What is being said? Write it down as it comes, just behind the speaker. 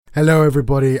Hello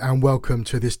everybody and welcome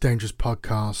to this dangerous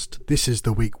podcast. This is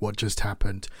the week what just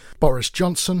happened. Boris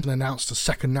Johnson announced a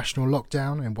second national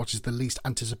lockdown in what is the least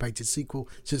anticipated sequel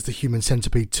since The Human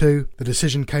Centipede 2. The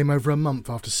decision came over a month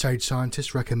after Sage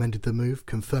scientists recommended the move,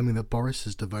 confirming that Boris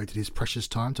has devoted his precious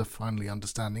time to finally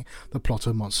understanding the plot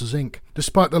of Monsters Inc.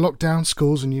 Despite the lockdown,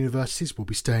 schools and universities will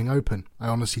be staying open. I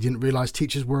honestly didn't realise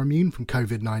teachers were immune from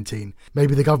COVID-19.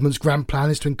 Maybe the government's grand plan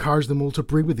is to encourage them all to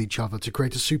breed with each other to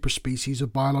create a super species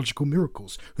of biological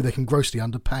miracles who they can grossly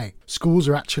underpay. Schools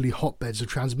are actually hotbeds of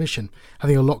transmission.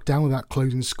 Having a lockdown without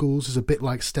closing schools is a bit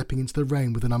like stepping into the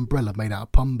rain with an umbrella made out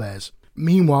of pom bears.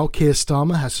 Meanwhile, Keir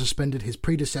Starmer has suspended his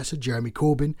predecessor Jeremy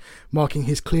Corbyn, marking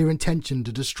his clear intention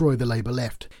to destroy the Labour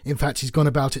left. In fact, he's gone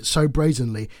about it so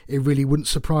brazenly, it really wouldn't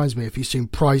surprise me if he soon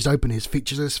prized open his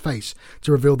featureless face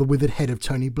to reveal the withered head of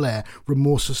Tony Blair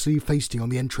remorselessly feasting on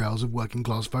the entrails of working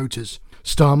class voters.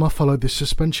 Starmer followed this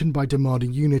suspension by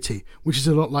demanding unity, which is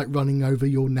a lot like running over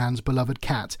your nan's beloved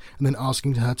cat and then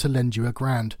asking her to lend you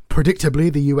 £1,000.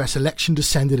 Predictably, the US election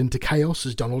descended into chaos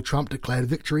as Donald Trump declared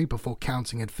victory before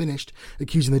counting had finished,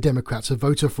 accusing the Democrats of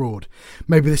voter fraud.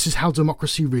 Maybe this is how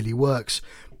democracy really works.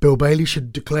 Bill Bailey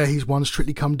should declare he's won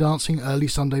Strictly Come Dancing early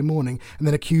Sunday morning and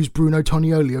then accuse Bruno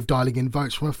Tonioli of dialing in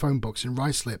votes from a phone box in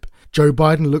Ruislip. Joe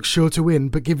Biden looks sure to win,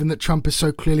 but given that Trump is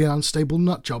so clearly an unstable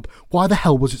nutjob, why the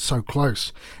hell was it so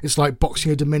close? It's like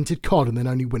boxing a demented cod and then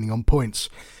only winning on points.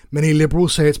 Many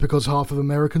liberals say it's because half of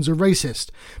Americans are racist,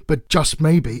 but just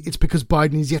maybe it's because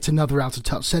Biden is yet another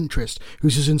out-of-touch centrist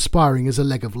who's as inspiring as a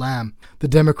leg of lamb. The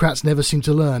Democrats never seem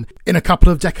to learn. In a couple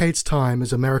of decades' time,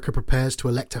 as America prepares to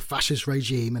elect a fascist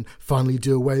regime and finally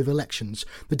do away with elections,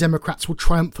 the Democrats will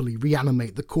triumphantly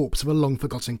reanimate the corpse of a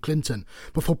long-forgotten Clinton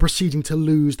before proceeding to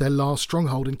lose their last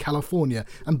stronghold in California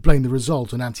and blame the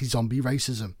result on anti-zombie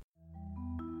racism.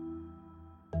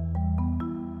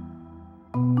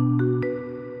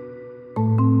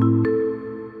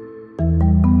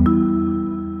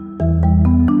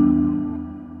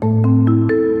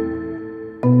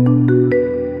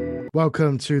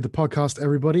 Welcome to the podcast,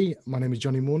 everybody. My name is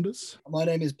Johnny Maunders. My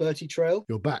name is Bertie Trail.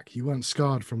 You're back. You weren't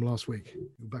scarred from last week.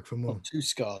 You're back for more. Not too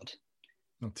scarred.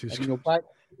 Not too And scarred. you're back,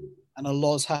 and a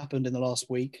lot's happened in the last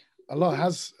week. A lot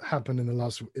has happened in the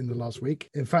last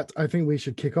week. In fact, I think we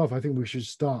should kick off. I think we should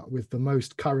start with the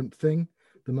most current thing,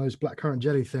 the most blackcurrant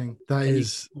jelly thing. That Can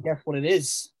is. you guess what it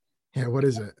is? Yeah, what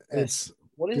is it? Yes.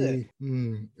 What is it?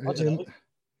 I don't know.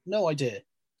 No idea.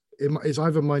 It's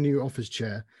either my new office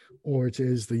chair or it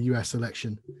is the US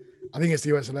election. I think it's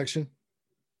the US election.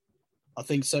 I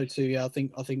think so too. Yeah, I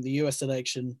think the US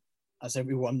election, as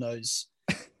everyone knows,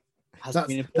 that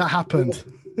happened.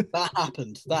 That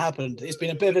happened. It's been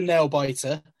a bit of a nail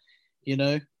biter,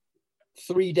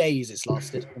 3 days it's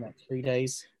lasted. The next 3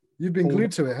 days. You've been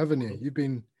glued to it, haven't you? You've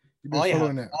been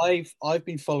following it. I've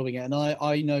been following it, and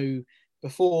I know.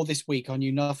 Before this week, I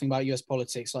knew nothing about US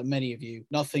politics, like many of you.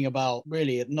 Nothing about Joe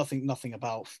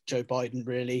Biden,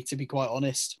 really, to be quite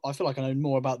honest. I feel like I know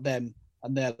more about them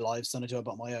and their lives than I do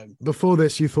about my own. Before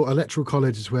this, you thought electoral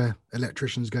college is where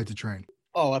electricians go to train.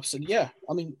 Oh, absolutely, yeah.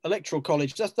 I mean, electoral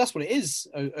college, that's what it is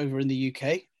over in the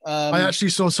UK. I actually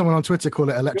saw someone on Twitter call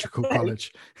it electrical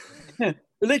college.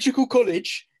 Electrical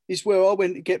college is where I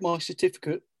went to get my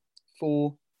certificate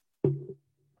for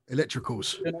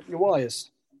electricals. Doing up your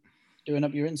wires. Doing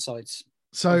up your insides.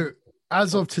 So,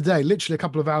 as of today, literally a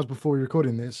couple of hours before we're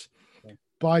recording this,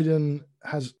 Biden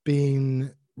has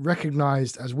been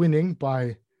recognized as winning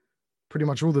by pretty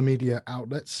much all the media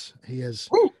outlets.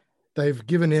 They've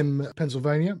given him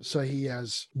Pennsylvania, so he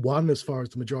has won as far as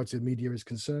the majority of media is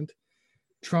concerned.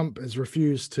 Trump has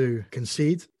refused to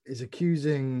concede, is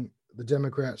accusing the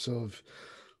Democrats of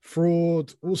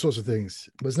fraud, all sorts of things.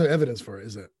 There's no evidence for it,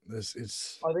 is it?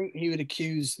 I think he would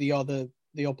accuse the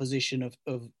opposition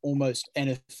of almost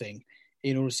anything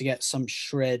in order to get some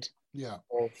shred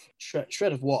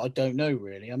of what I don't know,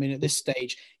 really. I mean, at this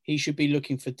stage, he should be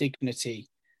looking for dignity.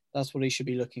 That's what he should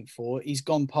be looking for. He's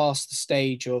gone past the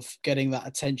stage of getting that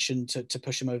attention to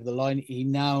push him over the line.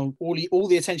 All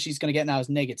the attention he's going to get now is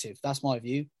negative. That's my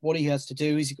view. What he has to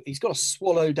do is he's got to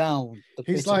swallow down the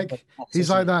He's like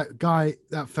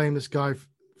that famous guy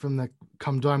from the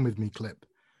Come Dine With Me clip,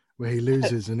 where he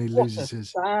loses and he loses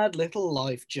his bad little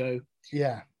life, Joe.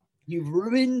 Yeah. You've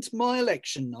ruined my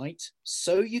election night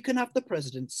so you can have the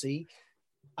presidency.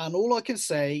 And all I can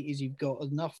say is you've got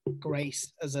enough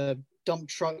grace as a dump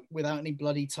truck without any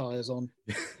bloody tires on.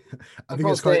 I think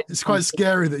it's quite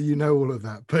scary that you know all of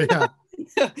that, but yeah.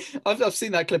 I've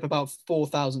seen that clip about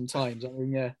 4,000 times. I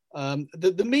mean, yeah.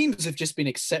 The memes have just been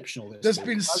exceptional. There's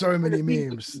been so many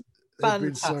memes. There's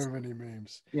been so many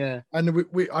memes. Yeah. And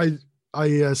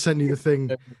I sent you the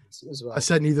thing. As well. I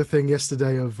sent you the thing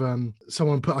yesterday of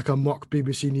someone put like a mock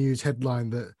BBC News headline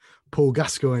that Paul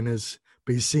Gascoigne has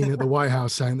been seen at the White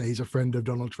House saying that he's a friend of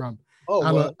Donald Trump.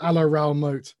 Oh, a la Raoul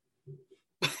Moat.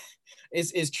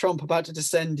 Is Trump about to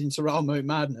descend into Raoul Moat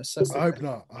madness? I hope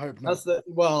not.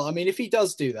 Well, I mean, if he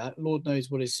does do that, Lord knows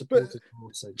what his supporters will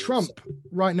also do. Trump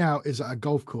right now is at a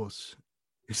golf course.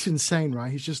 It's insane,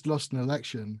 right? He's just lost an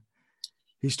election.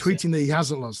 He's tweeting that he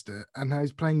hasn't lost it, and now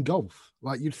he's playing golf.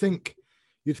 Like you'd think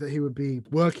he would be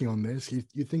working on this.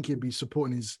 You'd think he'd be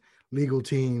supporting his legal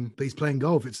team, but he's playing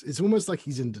golf. It's almost like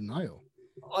he's in denial.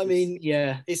 I mean,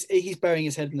 yeah, he's burying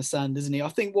his head in the sand, isn't he? I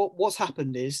think what's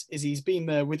happened is he's been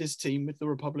there with his team, with the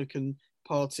Republican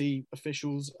Party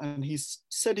officials, and he's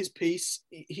said his piece.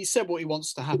 He said what he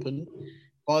wants to happen,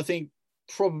 but I think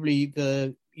probably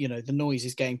the noise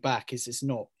he's getting back is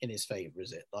not in his favor,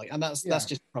 is it? Like, and that's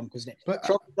just Trump, isn't it? But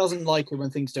Trump doesn't like it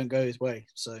when things don't go his way.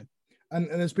 So, and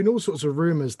there's been all sorts of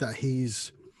rumors that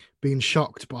he's been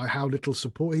shocked by how little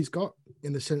support he's got,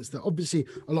 in the sense that obviously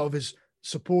a lot of his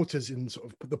supporters in sort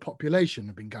of the population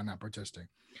have been going out protesting.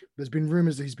 There's been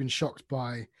rumors that he's been shocked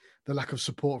by the lack of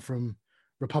support from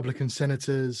Republican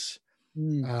senators,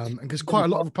 and because quite a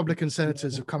lot of Republican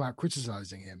senators have come out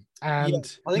criticizing him.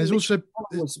 And there's also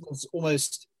was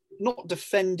almost not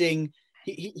defending.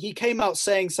 He came out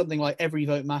saying something like "every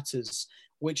vote matters,"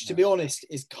 which, to be honest,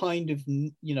 is kind of,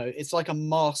 it's like a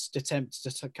masked attempt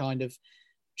to kind of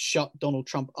shut Donald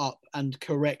Trump up and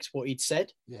correct what he'd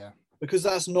said. Yeah. Because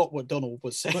that's not what Donald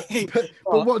was saying. But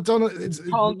what Donald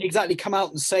can't exactly come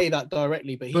out and say that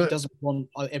directly, but he doesn't want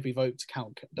every vote to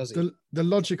count, does he? The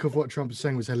logic of what Trump was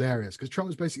saying was hilarious, because Trump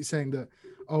was basically saying that,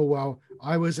 oh, well,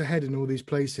 I was ahead in all these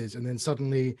places, and then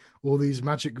suddenly all these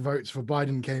magic votes for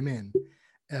Biden came in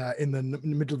the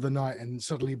middle of the night, and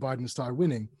suddenly Biden started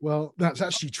winning. Well, that's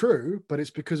actually true, but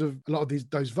it's because of a lot of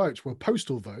those votes were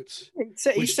postal votes,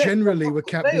 which generally were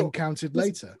being counted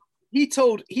later. He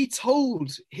told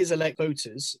his elect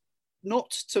voters not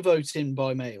to vote in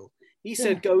by mail. He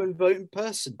said, go and vote in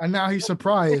person. And now he's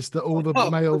surprised that all the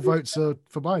mail votes are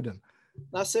for Biden.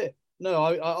 That's it. No,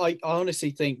 I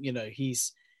honestly think,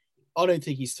 I don't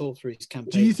think he's thought through his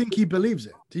campaign. Do you think he believes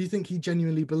it? Do you think he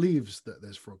genuinely believes that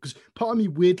there's fraud? Because part of me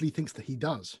weirdly thinks that he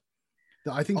does.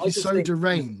 That I think he's so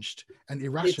deranged and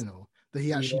irrational that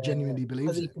he actually genuinely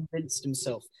believes it. Has he convinced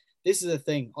himself? This is the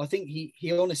thing. I think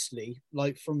he honestly,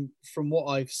 like from what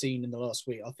I've seen in the last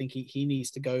week, I think he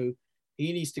needs to go.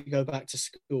 He needs to go back to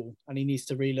school, and he needs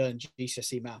to relearn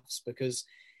GCSE maths, because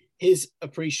his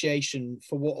appreciation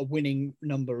for what a winning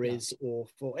number is, or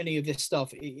for any of this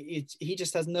stuff, he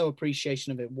just has no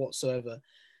appreciation of it whatsoever.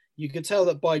 You could tell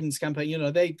that Biden's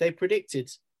campaign, they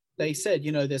predicted, they said,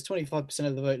 there's 25%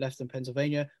 of the vote left in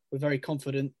Pennsylvania. We're very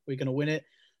confident we're going to win it.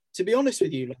 To be honest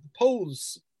with you, like, the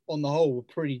polls on the whole were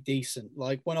pretty decent.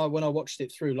 Like when I watched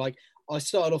it through, like I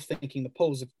started off thinking the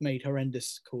polls have made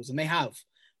horrendous calls, and they have.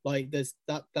 Like there's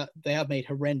that they have made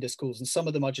horrendous calls, and some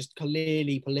of them are just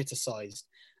clearly politicized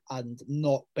and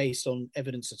not based on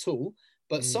evidence at all.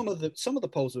 But some of the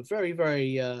polls were very,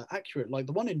 very accurate. Like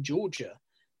the one in Georgia,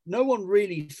 no one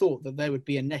really thought that there would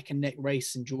be a neck and neck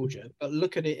race in Georgia, but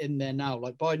look at it in there now.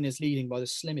 Like Biden is leading by the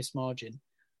slimmest margin.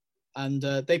 And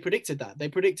they predicted that. They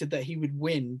predicted that he would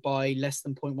win by less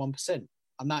than 0.1%.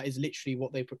 And that is literally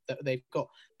what they've got.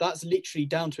 That's literally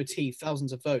down to a T,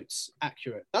 thousands of votes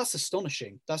accurate. That's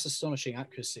astonishing. That's astonishing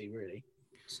accuracy, really.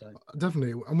 So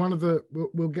definitely. And one of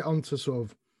we'll get on to sort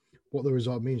of what the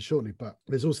result means shortly, but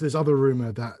there's also this other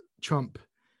rumor that Trump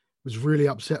was really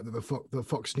upset that the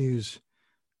Fox News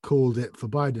called it for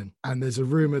Biden, and there's a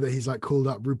rumor that he's like called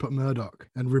up Rupert Murdoch,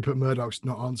 and Rupert Murdoch's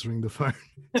not answering the phone.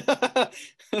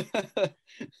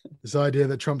 This idea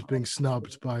that Trump's being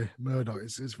snubbed by Murdoch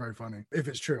is very funny. If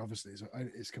it's true, obviously,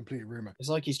 it's complete rumor. It's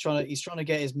like he's trying to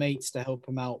get his mates to help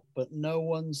him out, but no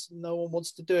one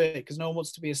wants to do it because no one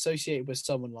wants to be associated with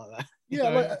someone like that.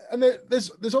 Yeah, and there's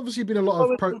obviously been a lot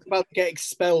of about to get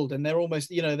expelled, and they're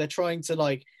almost they're trying to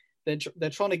like. They're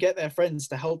trying to get their friends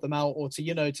to help them out, or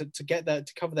to to get that,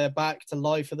 to cover their back, to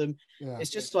lie for them. Yeah.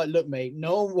 It's just like, look, mate,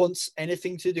 no one wants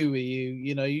anything to do with you.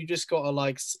 You just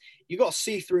gotta you gotta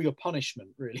see through your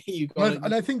punishment, really.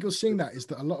 And I think you're seeing that is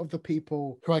that a lot of the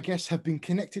people who I guess have been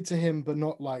connected to him but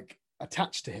not like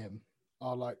attached to him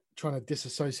are like trying to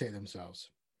disassociate themselves.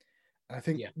 And I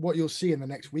think what you'll see in the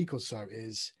next week or so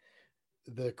is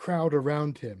the crowd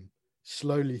around him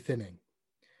slowly thinning,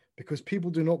 because people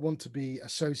do not want to be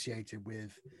associated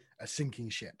with a sinking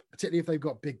ship, particularly if they've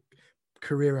got big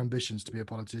career ambitions to be a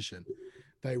politician.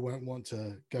 They won't want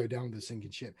to go down the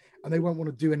sinking ship, and they won't want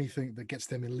to do anything that gets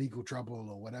them in legal trouble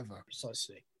or whatever.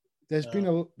 Precisely. there's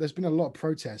been a lot of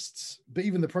protests, but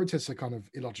even the protests are kind of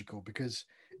illogical because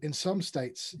in some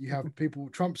states you have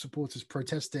Trump supporters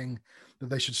protesting that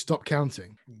they should stop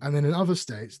counting, and then in other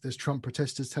states there's Trump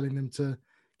protesters telling them to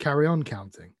carry on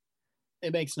counting.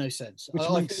 It makes no sense. Which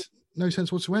makes no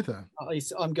sense whatsoever.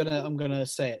 I'm gonna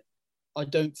say it. I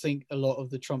don't think a lot of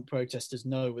the Trump protesters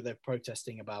know what they're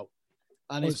protesting about,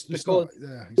 and it's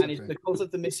because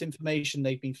of the misinformation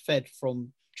they've been fed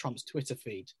from Trump's Twitter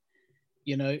feed.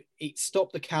 It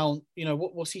stopped the count.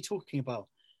 What's he talking about?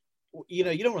 You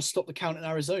don't want to stop the count in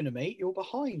Arizona, mate. You're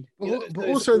behind. But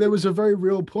also, there was a very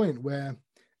real point where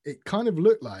it kind of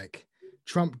looked like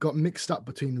Trump got mixed up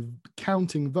between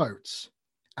counting votes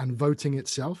and voting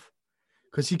itself,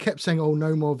 because he kept saying, "Oh,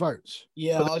 no more votes."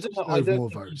 Yeah, I don't know. No more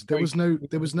votes. There was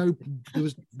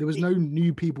no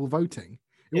new people voting.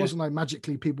 It wasn't like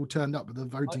magically people turned up with the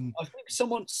voting. I think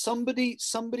somebody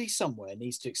somewhere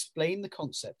needs to explain the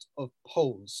concept of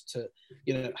polls to,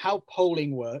 how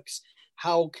polling works,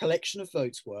 how collection of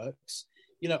votes works.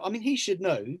 He should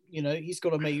know. He's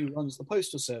got a mate who runs the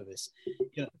postal service.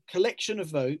 Collection of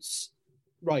votes.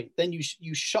 Right, then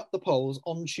you shut the polls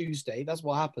on Tuesday. That's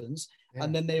what happens,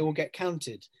 and then they all get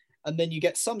counted. And then you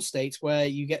get some states where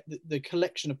you get the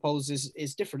collection of polls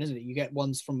is different, isn't it? You get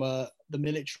ones from the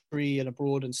military and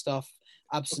abroad and stuff,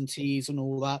 absentees and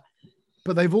all that.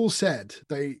 But they've all said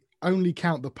they only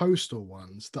count the postal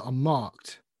ones that are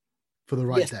marked for the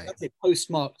right day. That's it,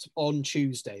 postmarked on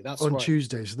Tuesday. That's on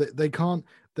Tuesday. So they can't.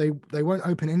 They won't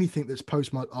open anything that's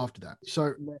postmarked after that.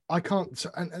 So I can't. So,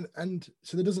 and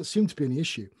so there doesn't seem to be any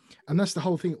issue. And that's the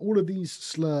whole thing. All of these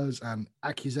slurs and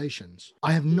accusations,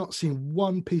 I have not seen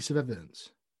one piece of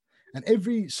evidence. And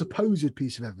every supposed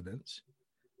piece of evidence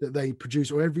that they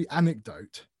produce, or every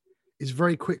anecdote, is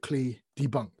very quickly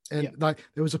debunked. And like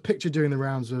there was a picture doing the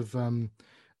rounds of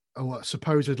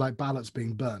supposed like ballots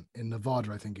being burnt in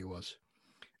Nevada, I think it was.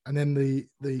 And then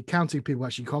the counting people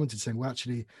actually commented saying, well,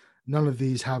 actually, none of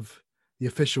these have the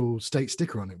official state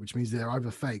sticker on it, which means they're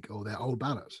either fake or they're old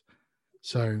ballots.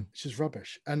 So it's just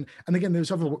rubbish. And again, there's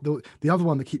the other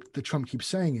one that Trump keeps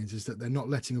saying is that they're not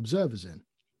letting observers in,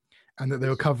 and that they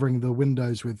were covering the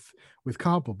windows with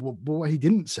cardboard. But what he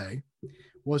didn't say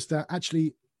was that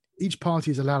actually each party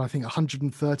is allowed, I think,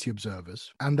 130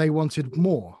 observers, and they wanted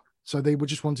more. So they were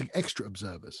just wanting extra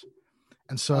observers.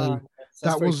 And so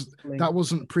that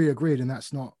wasn't pre-agreed, and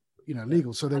that's not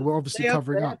legal. So they were obviously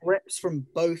covering up. Reps from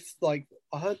both, like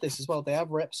I heard this as well. They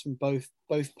have reps from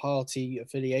both party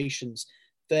affiliations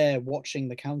there watching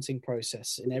the counting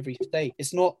process in every state.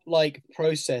 It's not like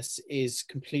process is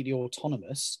completely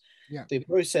autonomous. Yeah. The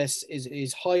process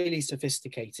is highly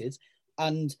sophisticated,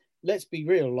 and let's be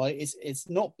real, like it's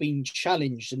not been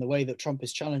challenged in the way that Trump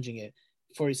is challenging it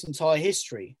for its entire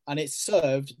history, and it's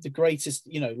served the greatest,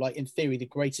 like in theory, the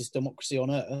greatest democracy on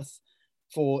earth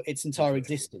for its entire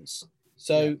existence.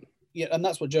 So, and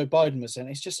that's what Joe Biden was saying.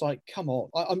 It's just like, come on.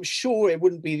 I'm sure it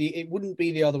wouldn't be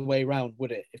the other way around,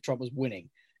 would it? If Trump was winning,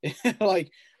 regardless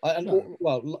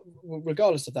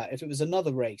of that, if it was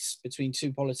another race between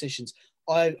two politicians,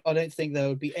 I don't think there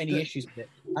would be any issues with it.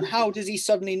 And how does he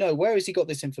suddenly know? Where has he got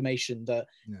this information that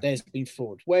there's been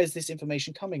fraud? Where's this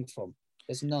information coming from?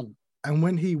 There's none. And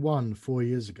when he won 4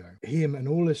 years ago, him and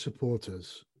all his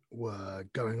supporters were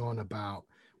going on about,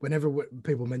 whenever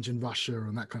people mentioned Russia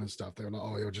and that kind of stuff, they were like,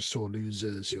 oh, you're just sore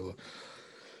losers. You're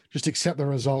just accept the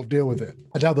result, deal with it.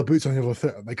 I doubt the boots on the other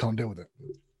foot, they can't deal with it.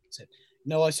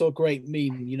 No, I saw a great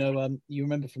meme. You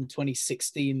remember from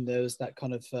 2016, there was that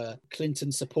kind of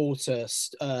Clinton supporter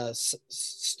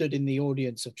stood in the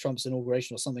audience of Trump's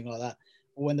inauguration or something like that.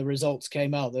 When the results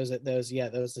came out, there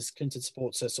was this Clinton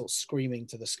supporter sort of screaming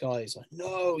to the skies, like,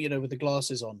 no, with the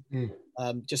glasses on,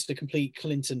 just a complete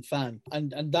Clinton fan.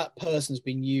 And that person's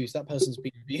been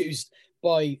abused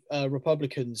by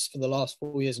Republicans for the last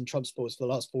 4 years and Trump supporters for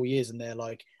the last 4 years, and they're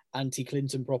like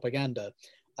anti-Clinton propaganda.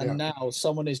 And now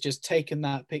someone has just taken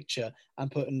that picture and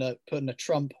putting a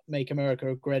Trump "Make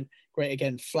America Great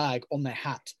Again" flag on their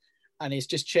hat. And it's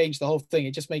just changed the whole thing.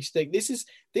 It just makes you think this is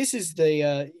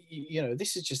the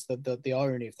this is just the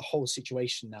irony of the whole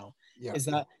situation now. Is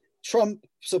that Trump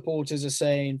supporters are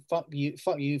saying fuck you,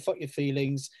 fuck your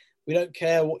feelings. We don't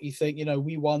care what you think.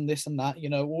 We won this and that.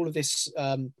 All of this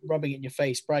rubbing it in your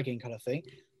face, bragging kind of thing.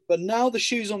 But now the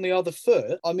shoe's on the other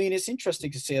foot. I mean, it's interesting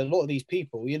to see a lot of these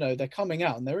people, they're coming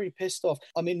out and they're really pissed off.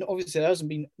 I mean, obviously, there hasn't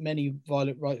been many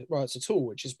violent riots at all,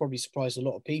 which has probably surprised a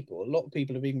lot of people. A lot of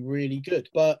people have been really good.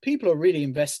 But people are really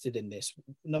invested in this,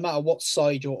 no matter what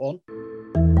side you're on.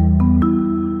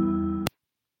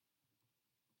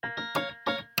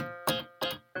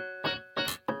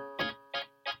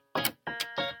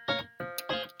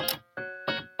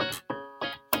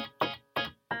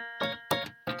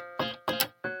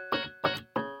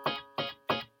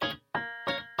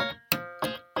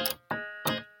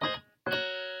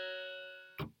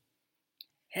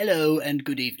 Hello and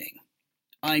good evening.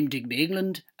 I'm Digby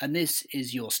England, and this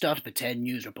is your Startup at 10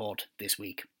 news report this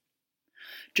week.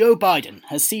 Joe Biden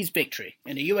has seized victory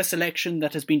in a US election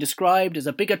that has been described as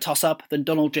a bigger toss-up than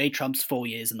Donald J. Trump's 4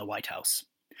 years in the White House.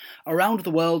 Around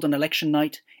the world on election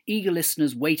night, eager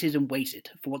listeners waited and waited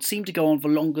for what seemed to go on for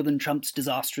longer than Trump's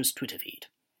disastrous Twitter feed.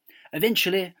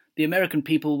 Eventually, the American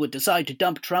people would decide to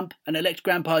dump Trump and elect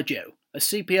Grandpa Joe, a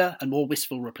sleepier and more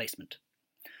wistful replacement.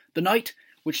 The night,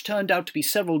 which turned out to be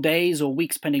several days or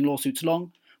weeks pending lawsuits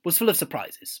long, was full of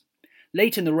surprises.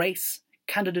 Late in the race,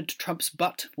 candidate Trump's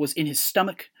butt was in his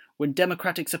stomach when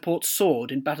Democratic support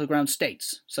soared in battleground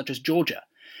states, such as Georgia,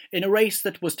 in a race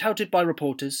that was touted by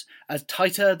reporters as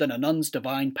tighter than a nun's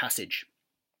divine passage.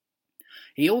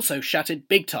 He also shattered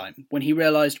big time when he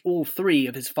realised all 3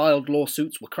 of his filed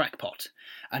lawsuits were crackpot,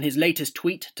 and his latest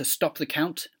tweet to stop the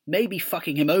count may be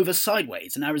fucking him over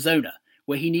sideways in Arizona,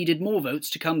 where he needed more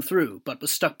votes to come through but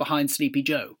was stuck behind Sleepy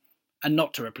Joe, and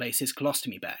not to replace his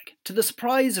colostomy bag. To the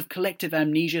surprise of collective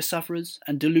amnesia sufferers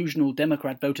and delusional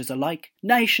Democrat voters alike,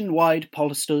 nationwide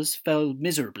pollsters failed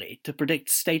miserably to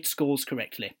predict state scores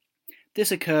correctly.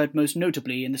 This occurred most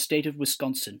notably in the state of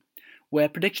Wisconsin, where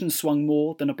predictions swung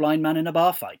more than a blind man in a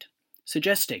bar fight,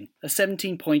 suggesting a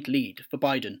 17-point lead for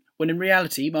Biden, when in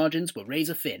reality margins were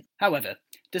razor thin. However,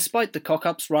 despite the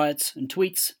cock-ups, riots and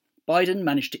tweets, Biden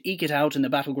managed to eke it out in the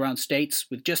battleground states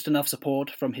with just enough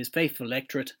support from his faithful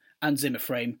electorate and Zimmer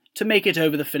frame to make it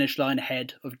over the finish line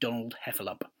ahead of Donald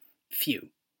Heffalump. Phew.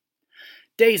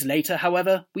 Days later,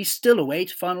 however, we still await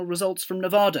final results from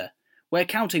Nevada, where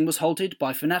counting was halted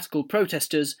by fanatical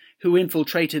protesters who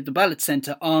infiltrated the ballot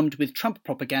centre armed with Trump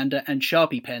propaganda and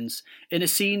Sharpie pens in a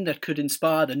scene that could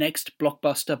inspire the next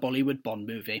blockbuster Bollywood Bond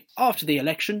movie. After the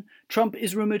election, Trump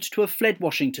is rumoured to have fled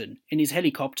Washington in his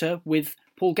helicopter with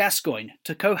Paul Gascoigne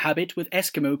to cohabit with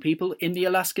Eskimo people in the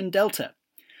Alaskan Delta.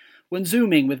 When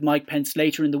Zooming with Mike Pence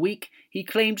later in the week, he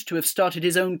claimed to have started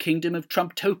his own kingdom of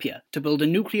Trumptopia to build a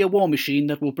nuclear war machine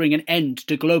that will bring an end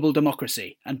to global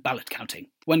democracy and ballot counting.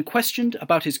 When questioned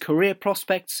about his career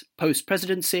prospects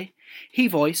post-presidency, he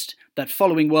voiced that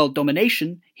following world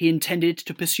domination, he intended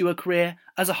to pursue a career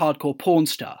as a hardcore porn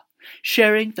star,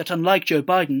 sharing that unlike Joe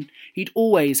Biden, he'd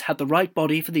always had the right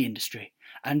body for the industry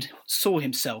and saw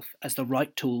himself as the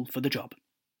right tool for the job.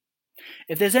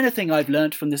 If there's anything I've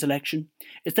learnt from this election,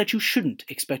 it's that you shouldn't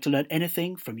expect to learn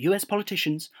anything from US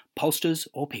politicians, pollsters,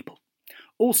 or people.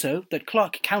 Also, that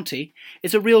Clark County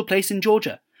is a real place in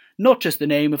Georgia, not just the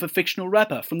name of a fictional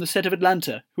rapper from the set of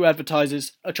Atlanta who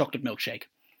advertises a chocolate milkshake.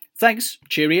 Thanks,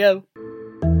 cheerio.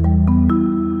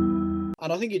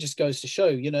 And I think it just goes to show,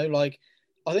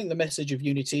 I think the message of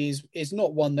unity is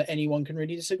not one that anyone can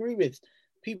really disagree with.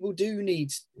 People do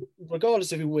need,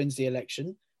 regardless of who wins the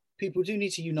election, people do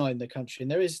need to unite in the country, and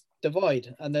there is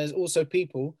divide, and there's also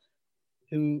people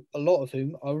who, a lot of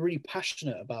whom, are really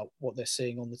passionate about what they're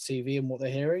seeing on the TV and what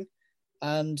they're hearing,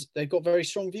 and they've got very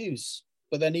strong views,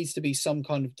 but there needs to be some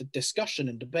kind of discussion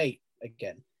and debate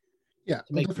again. Yeah,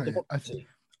 definitely.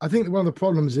 I think one of the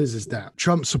problems is that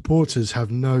Trump supporters have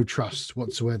no trust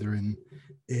whatsoever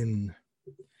in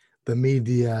the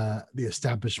media, the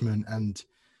establishment, and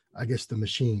I guess the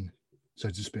machine, so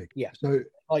to speak. Yeah. So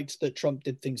liked that Trump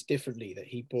did things differently, that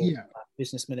he brought that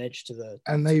businessman edge to the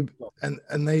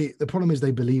the problem is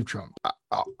they believe Trump.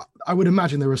 I would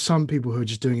imagine there are some people who are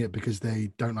just doing it because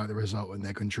they don't like the result and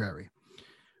they're contrary.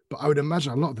 But I would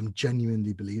imagine a lot of them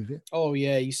genuinely believe it. Oh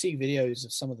yeah, you see videos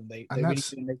of some of them. They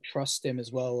really trust him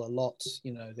as well a lot.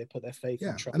 They put their faith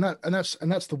in Trump. And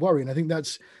that's the worry. And I think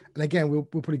that's, and again, we'll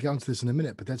probably get onto this in a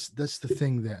minute, but that's the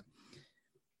thing that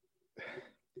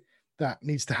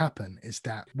needs to happen, is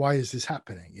that why is this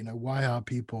happening? Why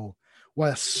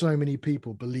are so many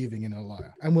people believing in a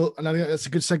liar? And I think that's a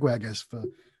good segue, I guess, for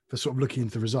sort of looking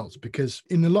into the results, because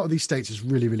in a lot of these states it's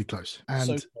really, really close.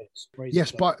 And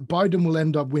yes, Biden will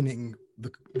end up winning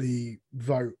the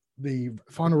vote. The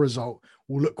final result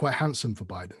will look quite handsome for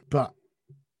Biden, but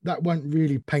that won't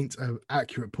really paint an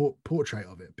accurate portrait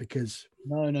of it, because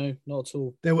no, not at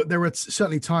all. There were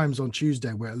certainly times on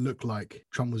Tuesday where it looked like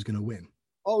Trump was going to win.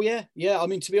 Oh yeah. I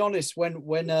mean, to be honest, when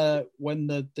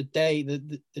the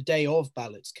day of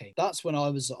ballots came, that's when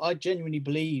I genuinely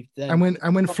believed that. And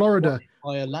when Florida,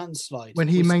 by a landslide, when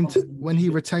he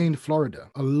retained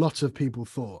Florida, a lot of people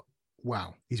thought,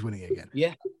 "Wow, he's winning again."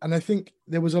 Yeah. And I think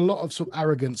there was a lot of sort of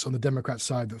arrogance on the Democrat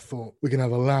side that thought, we're going to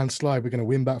have a landslide, we're going to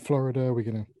win back Florida, we're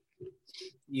going to.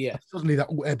 Yeah. Suddenly that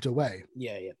all ebbed away.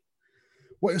 Yeah.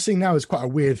 What you're seeing now is quite a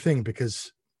weird thing,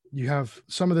 because you have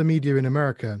some of the media in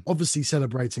America obviously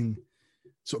celebrating,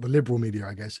 sort of the liberal media,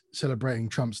 I guess, celebrating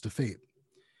Trump's defeat.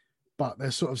 But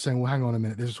they're sort of saying, well, hang on a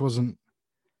minute, this wasn't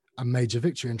a major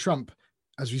victory. And Trump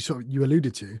as you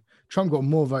alluded to, Trump got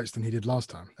more votes than he did last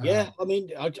time. Yeah, I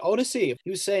mean, honestly, he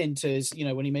was saying to his,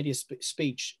 when he made his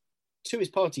speech to his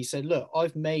party, he said, "Look,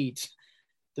 I've made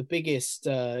the biggest,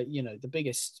 the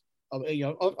biggest.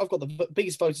 I've got the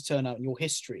biggest voter turnout in your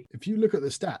history." If you look at the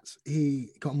stats,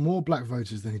 he got more black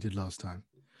voters than he did last time,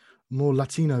 more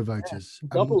Latino voters,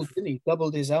 didn't he?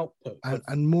 Doubled his output,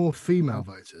 and more female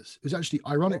voters. It was actually,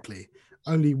 ironically,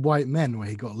 only white men where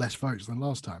he got less votes than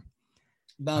last time.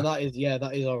 No, that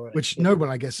is all right. Which no one,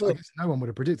 I guess no one would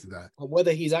have predicted that.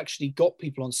 Whether he's actually got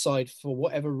people on side for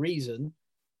whatever reason,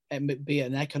 be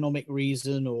it an economic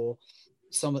reason or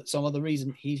some other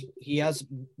reason, he has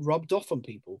rubbed off on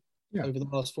people over the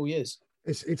last 4 years.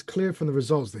 It's clear from the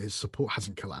results that his support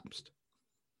hasn't collapsed.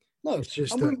 No, it's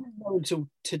just we didn't know until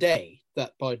today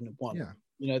that Biden had won.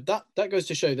 Yeah. That goes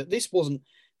to show that this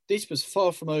was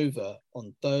far from over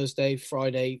on Thursday,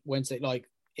 Friday, Wednesday. Like,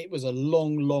 it was a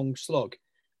long slog.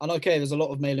 And okay, there's a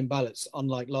lot of mail-in ballots,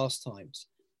 unlike last times.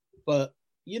 But,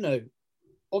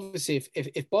 obviously,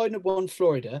 if Biden had won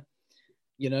Florida,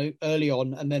 early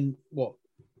on, and then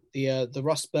the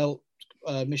Rust Belt,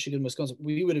 Michigan, Wisconsin,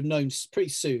 we would have known pretty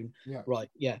soon, right,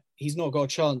 he's not got a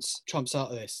chance, Trump's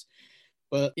out of this.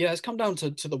 But, it's come down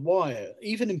to the wire,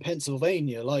 even in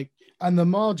Pennsylvania. And the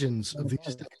margins of these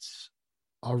states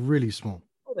are really small.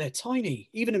 They're tiny.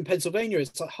 Even in Pennsylvania,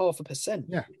 it's like 0.5%.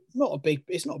 Yeah, it's not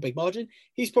a big margin.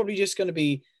 He's probably just going to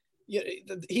be.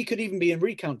 He could even be in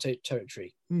recount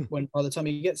territory by the time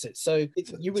he gets it. So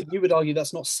you would argue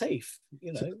that's not safe.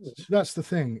 So that's the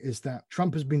thing, is that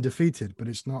Trump has been defeated, but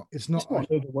it's not an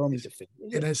overwhelming defeat.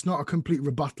 It's not a complete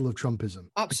rebuttal of Trumpism.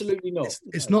 Absolutely not.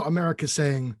 It's not America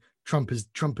saying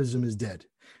Trumpism is dead.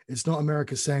 It's not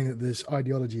America saying that this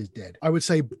ideology is dead. I would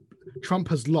say Trump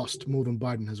has lost more than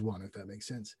Biden has won, if that makes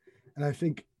sense. And I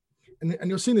think, and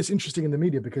you're seeing this interesting in the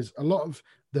media, because a lot of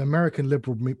the American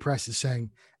liberal press is saying,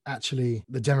 actually,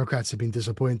 the Democrats have been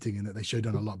disappointing and that they should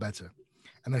have done a lot better.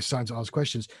 And they're starting to ask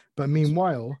questions. But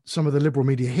meanwhile, some of the liberal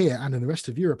media here and in the rest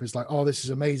of Europe is like, oh, this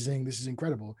is amazing. This is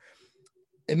incredible.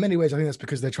 In many ways, I think that's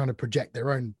because they're trying to project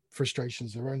their own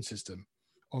frustrations, their own system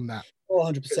on that. Oh,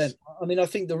 100%. I mean, I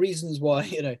think the reasons why,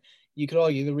 you could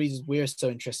argue the reasons we're so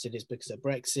interested is because of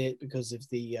Brexit, because of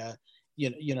the,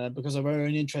 because of our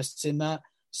own interests in that.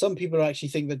 Some people actually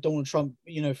think that Donald Trump,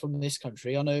 from this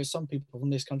country, I know some people from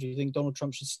this country think Donald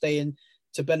Trump should stay in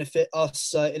to benefit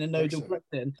us in a no-deal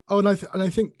Brexit. Oh, and I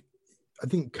think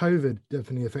COVID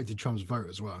definitely affected Trump's vote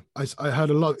as well. I heard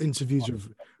a lot of interviews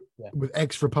with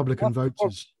ex-Republican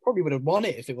voters. Probably would have won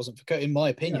it if it wasn't for COVID, in my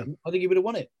opinion. Yeah. I think he would have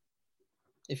won it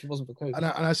if it wasn't for COVID. And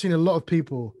I've seen a lot of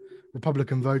people,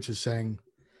 Republican voters, saying,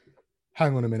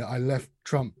 hang on a minute, I left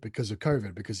Trump because of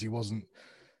COVID, because he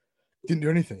didn't do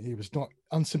anything. He was not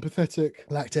unsympathetic,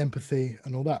 lacked empathy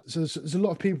and all that. So there's a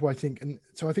lot of people, I think. And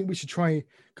so I think we should try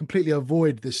completely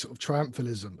avoid this sort of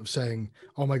triumphalism of saying,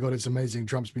 oh my God, it's amazing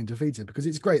Trump's been defeated, because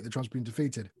it's great that Trump's been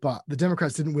defeated. But the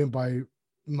Democrats didn't win by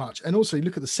much. And also you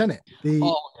look at the Senate.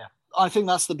 I think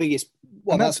that's the biggest.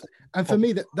 And for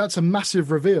me, that's a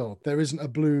massive reveal. There isn't a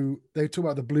blue. They talked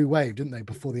about the blue wave, didn't they,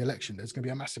 before the election? There's going to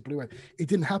be a massive blue wave. It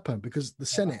didn't happen because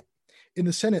in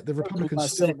the Senate, the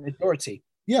Republicans still majority.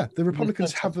 Yeah, the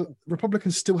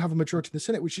Republicans still have a majority in the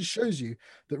Senate, which just shows you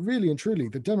that really and truly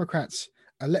the Democrats'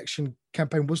 election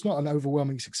campaign was not an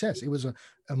overwhelming success. It was a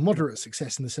moderate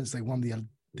success in the sense they won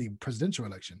the presidential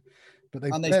election, but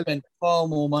they spent far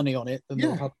more money on it than the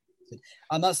Republicans did.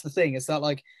 And that's the thing. It's that,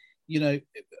 like,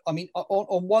 I mean,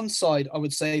 on one side, I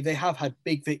would say they have had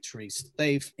big victories.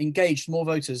 They've engaged more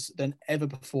voters than ever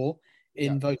before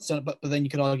in votes, but then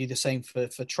you could argue the same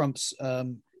for Trump's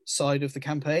side of the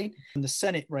campaign. And the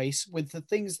Senate race, with the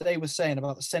things they were saying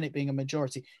about the Senate being a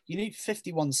majority, you need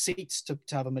 51 seats to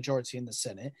have a majority in the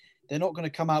Senate. They're not going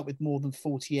to come out with more than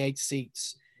 48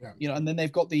 seats. And then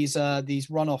they've got these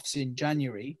runoffs in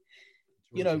January.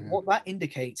 What that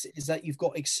indicates is that you've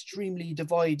got extremely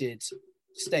divided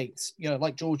states,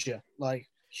 like Georgia, like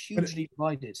hugely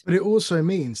divided. But it also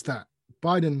means that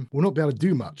Biden will not be able to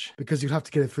do much because he'll have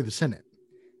to get it through the Senate,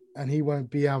 and he won't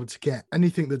be able to get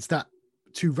anything that's that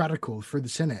too radical through the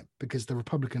Senate because the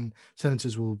Republican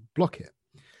senators will block it.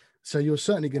 So you're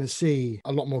certainly going to see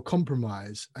a lot more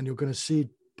compromise, and you're going to see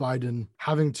Biden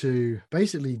having to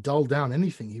basically dull down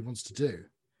anything he wants to do,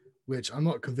 which I'm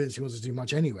not convinced he wants to do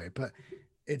much anyway, but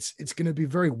it's going to be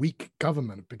very weak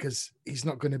government because he's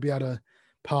not going to be able to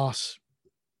pass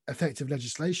effective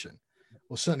legislation,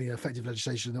 or certainly effective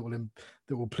legislation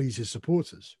that will please his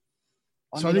supporters.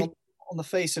 I think on the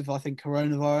face of, I think,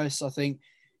 coronavirus, I think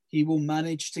he will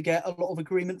manage to get a lot of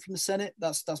agreement from the Senate.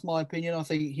 That's my opinion. I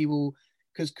think he will,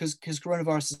 because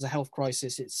coronavirus is a health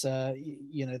crisis. It's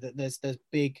there's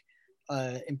big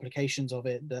implications of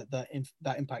it that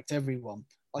impact everyone.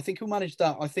 I think he'll manage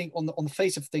that. I think on the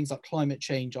face of things like climate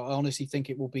change, I honestly think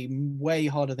it will be way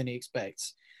harder than he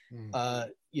expects. To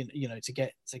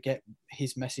get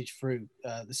his message through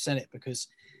the Senate, because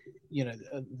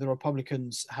the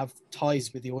Republicans have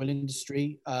ties with the oil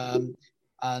industry,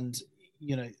 and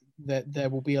there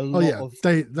will be a lot of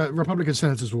the Republican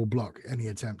senators will block any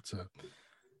attempt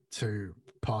to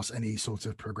pass any sort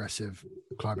of progressive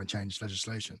climate change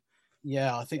legislation.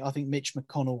 Yeah, I think Mitch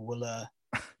McConnell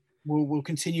will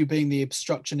continue being the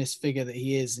obstructionist figure that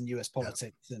he is in US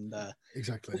politics, and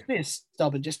exactly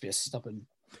just be a stubborn.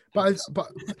 But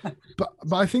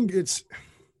I think it's,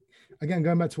 again,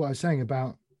 going back to what I was saying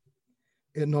about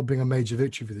it not being a major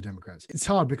victory for the Democrats. It's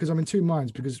hard because I'm in two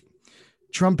minds, because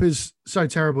Trump is so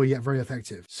terrible yet very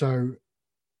effective. So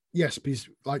yes,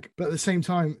 but at the same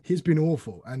time, he's been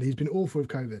awful, and he's been awful with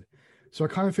COVID. So I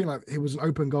kind of think like it was an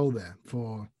open goal there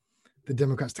for the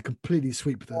Democrats to completely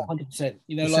sweep the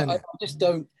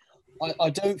 100%.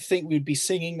 I don't think we'd be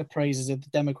singing the praises of the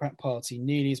Democrat Party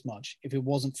nearly as much if it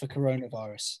wasn't for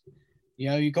coronavirus.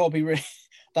 You got to be really.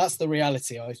 That's the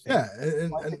reality, I think. Yeah,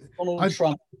 Donald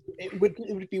Trump. It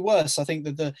would be worse. I think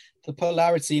that the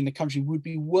polarity in the country would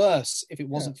be worse if it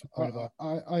wasn't for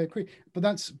coronavirus. I agree, but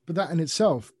that in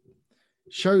itself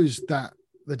shows that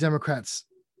the Democrats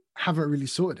haven't really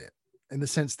sorted it, in the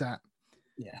sense that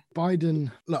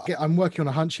Biden, look, I'm working on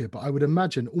a hunch here, but I would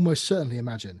almost certainly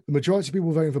imagine, the majority of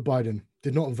people voting for Biden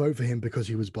did not vote for him because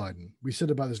he was Biden. We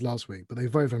said about this last week, but they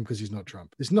voted for him because he's not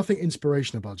Trump. There's nothing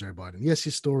inspirational about Joe Biden. Yes,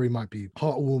 his story might be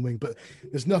heartwarming, but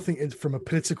there's nothing from a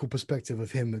political perspective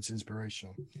of him that's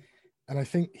inspirational. And I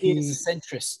think he's a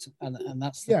centrist, and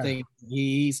that's the thing.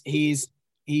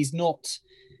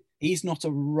 He's not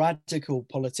a radical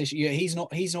politician. He's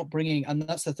not bringing, and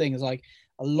that's the thing, is like,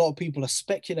 a lot of people are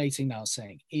speculating now,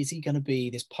 saying, is he going to be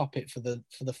this puppet for the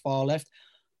far left,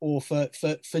 or for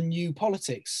new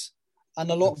politics? And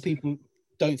a lot of people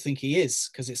don't think he is,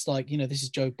 because it's like, this is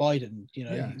Joe Biden.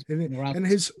 And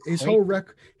his whole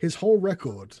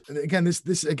record. And again,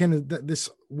 this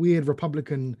weird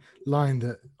Republican line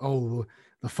that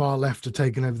the far left have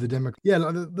taken over the Democrat. Yeah,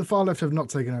 the far left have not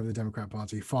taken over the Democrat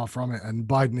Party. Far from it. And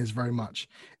Biden is very much,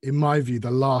 in my view, the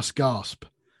last gasp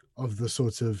of the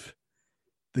sort of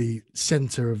the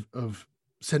center of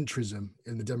centrism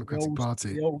in the Democratic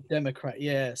Party. The old Democrat,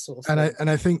 sort of. And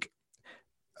I think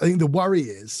the worry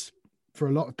is, for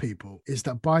a lot of people, is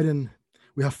that Biden,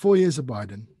 we have 4 years of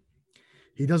Biden.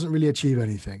 He doesn't really achieve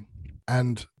anything.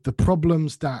 And the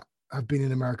problems that have been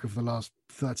in America for the last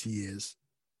 30 years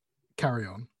carry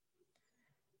on.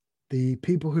 The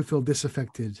people who feel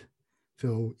disaffected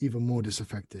feel even more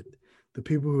disaffected. The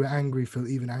people who are angry feel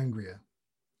even angrier.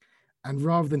 And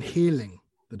rather than healing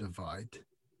the divide,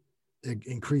 it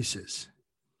increases.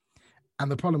 And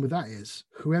the problem with that is,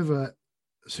 whoever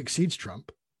succeeds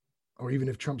Trump, or even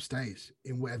if Trump stays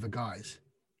in whatever guise,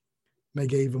 may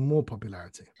get even more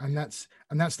popularity. And that's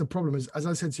the problem. As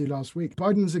I said to you last week,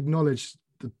 Biden's acknowledged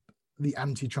the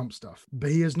anti-Trump stuff, but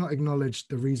he has not acknowledged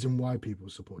the reason why people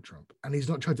support Trump. And he's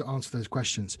not tried to answer those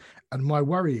questions. And my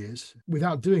worry is,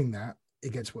 without doing that,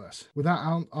 it gets worse.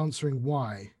 Without answering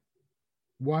why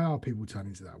are people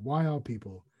turning to that? Why are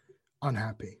people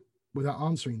unhappy? Without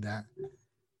answering that,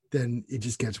 then it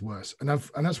just gets worse. And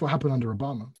that's what happened under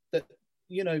Obama. That,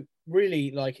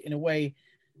 really, like, in a way,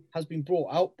 has been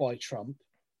brought out by Trump,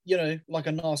 like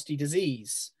a nasty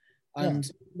disease.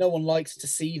 And no one likes to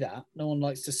see that. No one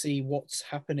likes to see what's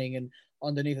happening and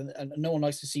underneath, and no one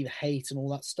likes to see the hate and all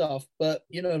that stuff. But,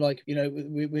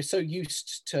 we're so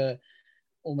used to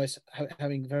almost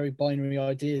having very binary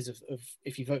ideas of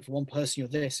if you vote for one person, you're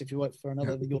this, if you vote for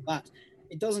another, you're that.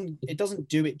 It doesn't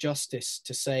do it justice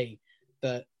to say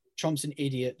that Trump's an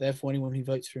idiot, therefore anyone who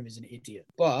votes for him is an idiot.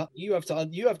 But you have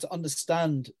to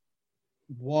understand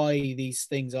why these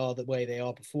things are the way they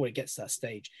are before it gets to that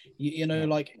stage.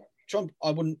 Like Trump,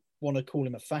 I wouldn't want to call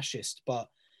him a fascist, but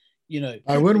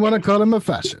I wouldn't want to call him a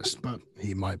fascist, but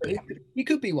he might be. He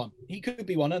could be one.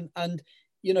 And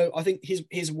I think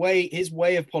his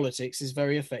way of politics is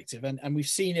very effective, and we've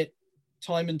seen it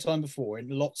time and time before in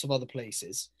lots of other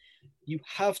places. You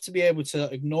have to be able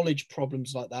to acknowledge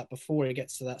problems like that before it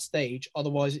gets to that stage.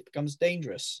 Otherwise, it becomes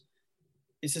dangerous.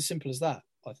 It's as simple as that,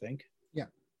 I think. Yeah,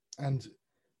 and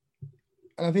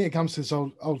I think it comes to this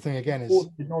old thing again. Is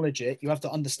to acknowledge it, you have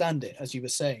to understand it, as you were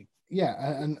saying. Yeah,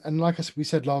 and like we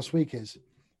said last week, is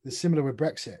the similar with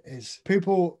Brexit. Is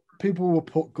people will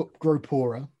grow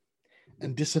poorer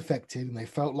and disaffected, and they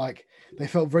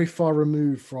felt very far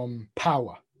removed from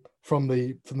power, from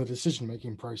the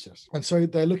decision-making process. And so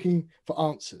they're looking for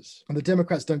answers. And the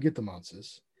Democrats don't give them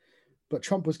answers, But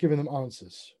Trump was giving them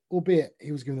answers, albeit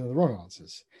he was giving them the wrong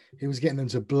answers. He was getting them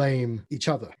to blame each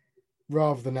other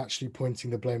rather than actually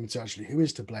pointing the blame to actually who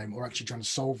is to blame or actually trying to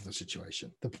solve the situation.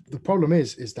 The problem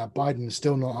is that Biden is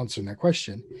still not answering that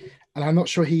question, and I'm not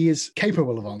sure he is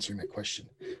capable of answering that question.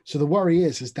 So the worry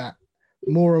is that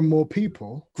more and more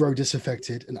people grow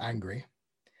disaffected and angry,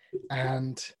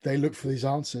 and they look for these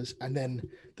answers, and then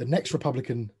the next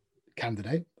Republican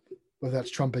candidate, whether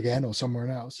that's Trump again or somewhere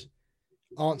else,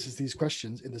 answers these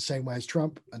questions in the same way as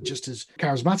Trump and just as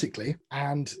charismatically,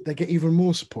 and they get even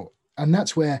more support. And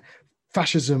that's where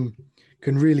fascism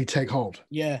can really take hold.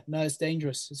 Yeah, no, it's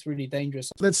dangerous. It's really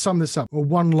dangerous. Let's sum this up. Or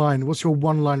one line. What's your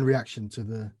one line reaction to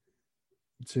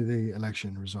the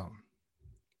election result?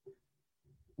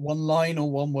 One line or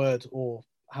one word, or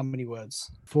how many words?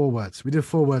 4 words. We did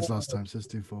 4 words last time, so let's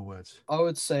do 4 words. I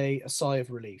would say a sigh of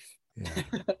relief. Yeah.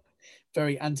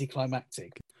 Very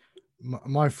anticlimactic.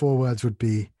 My 4 words would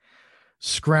be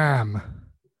scram,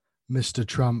 Mr.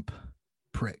 Trump,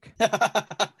 prick.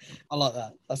 I like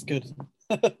that. That's good.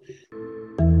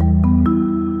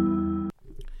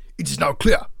 It is now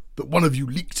clear that one of you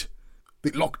leaked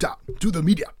the lockdown to the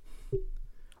media.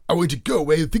 I want you to go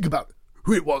away and think about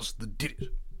who it was that did it,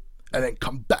 and then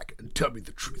come back and tell me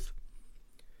the truth.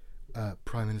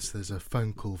 Prime Minister, there's a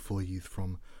phone call for you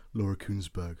from Laura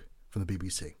Kuenssberg from the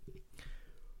BBC.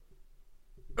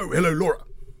 Oh, hello, Laura.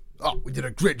 We did a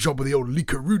great job with the old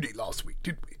leaker Rudy last week,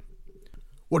 didn't we?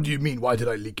 What do you mean, why did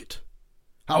I leak it?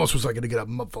 How else was I going to get a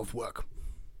month off work?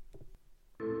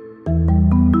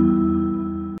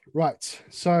 Right.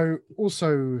 So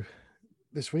also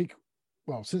this week,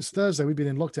 well, since Thursday, we've been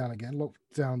in lockdown again.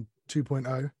 Lockdown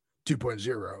 2.0,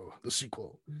 2.0, the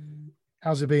sequel.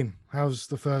 How's it been? How's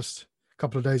the first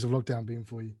couple of days of lockdown been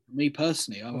for you? Me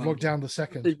personally, I've locked down the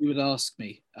second. You would ask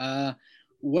me.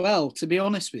 Well, to be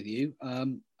honest with you,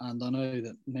 and I know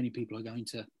that many people are going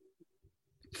to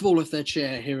fall off their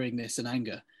chair hearing this in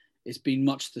anger, it's been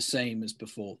much the same as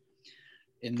before.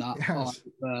 In that,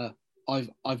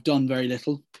 I've done very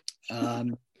little.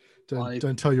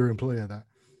 Don't tell your employer that.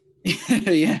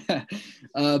 Yeah.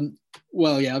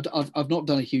 I've not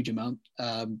done a huge amount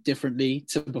differently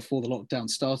to before the lockdown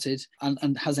started.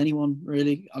 And has anyone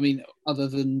really? I mean, other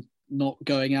than not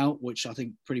going out, which I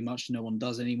think pretty much no one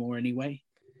does anymore anyway.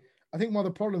 I think one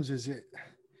of the problems is it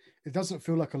doesn't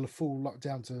feel like a full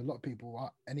lockdown to a lot of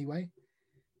people anyway,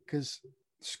 because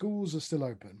schools are still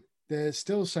open. They're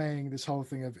still saying this whole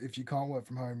thing of if you can't work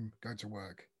from home, go to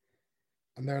work.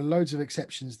 And there are loads of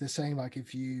exceptions. They're saying like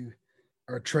if you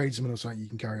are a tradesman or something, you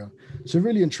can carry on. So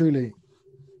really and truly,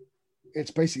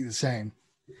 it's basically the same.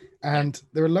 And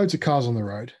there are loads of cars on the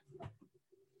road,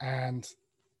 and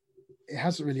it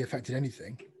hasn't really affected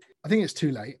anything. I think it's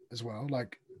too late as well.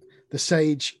 Like the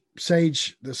SAGE,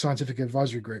 the Scientific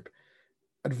Advisory Group,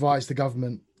 advised the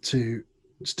government to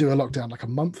do a lockdown like a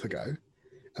month ago.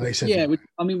 And they said, yeah,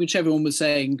 I mean, which everyone was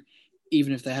saying,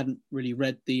 even if they hadn't really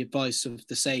read the advice of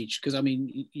the SAGE, because I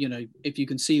mean, you know, if you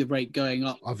can see the rate going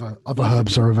up, other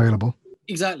herbs are available.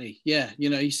 Exactly. Yeah. You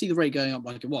know, you see the rate going up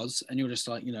like it was, and you're just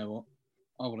like, you know what,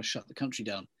 I want to shut the country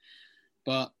down.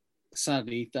 But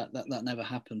sadly, that never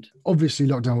happened. Obviously,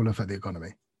 lockdown will affect the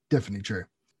economy. Definitely true.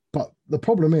 But the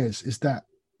problem is that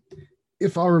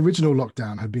if our original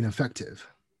lockdown had been effective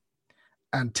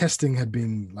and testing had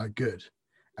been like good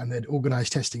and they'd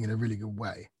organized testing in a really good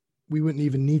way, we wouldn't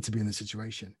even need to be in this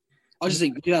situation. I just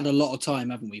think we had a lot of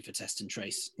time, haven't we, for test and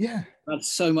trace? Yeah.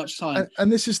 That's so much time.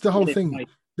 And this is the whole thing. Right.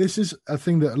 This is a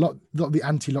thing that a lot of the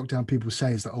anti-lockdown people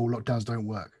say is that, oh, lockdowns don't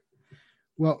work.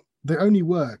 Well, they only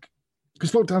work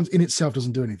because lockdowns in itself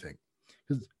doesn't do anything.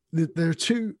 There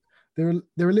are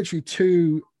literally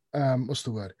two,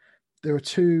 There are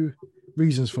two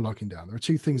reasons for locking down. There are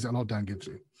two things that lockdown gives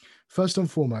you. First and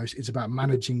foremost, it's about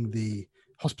managing the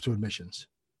hospital admissions.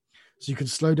 So you can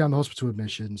slow down the hospital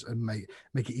admissions and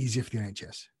make it easier for the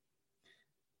NHS.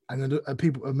 And then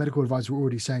medical advisors were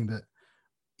already saying that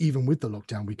even with the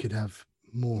lockdown, we could have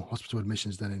more hospital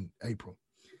admissions than in April.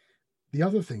 The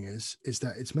other thing is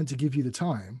that it's meant to give you the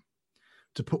time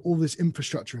to put all this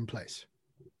infrastructure in place.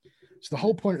 So the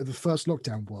whole point of the first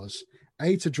lockdown was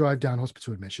to drive down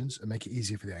hospital admissions and make it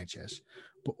easier for the NHS,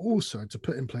 but also to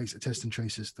put in place a test and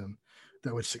trace system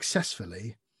that would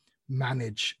successfully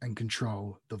manage and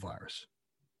control the virus.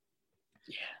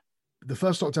 Yeah. The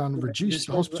first lockdown reduced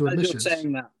the hospital admissions. You're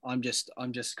saying that, I'm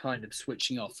just kind of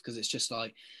switching off because it's just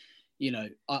like, you know,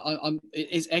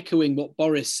 it's echoing what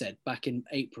Boris said back in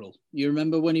April. You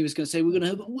remember when he was going to say we're going to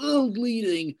have a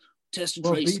world-leading test and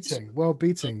traces. World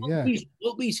beating, yeah.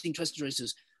 World-beating test and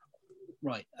traces.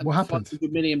 Right. What happened?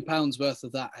 £500 million worth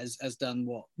of that has done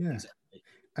what? Yeah. Exactly.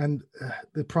 And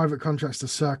the private contractor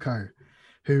Serco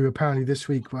who apparently this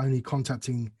week were only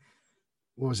contacting,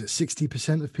 what was it,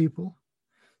 60% of people.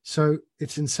 So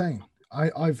it's insane.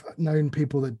 I've known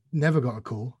people that never got a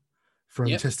call from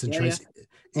Test and Trace,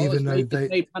 even though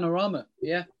they Panorama.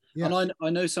 Yeah. And I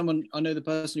know the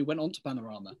person who went on to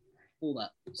Panorama, all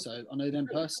that. So I know them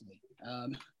personally.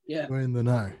 We're in the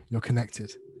know. You're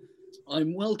connected.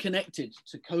 I'm well connected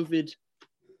to COVID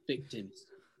victims,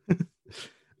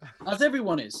 as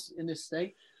everyone is in this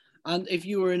state. And if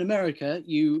you were in America,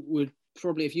 you would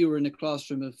probably, if you were in a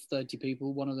classroom of 30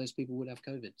 people, one of those people would have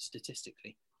COVID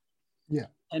statistically. Yeah.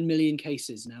 10 million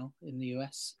cases now in the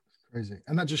US. Crazy.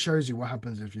 And that just shows you what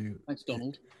happens if you... Thanks,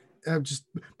 Donald.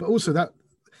 But also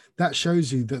that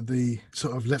shows you that the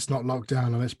sort of let's not lock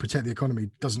down and let's protect the economy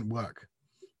doesn't work,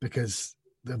 because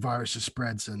the virus just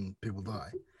spreads and people die.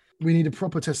 We need a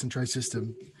proper test and trace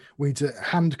system. We need to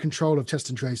hand control of test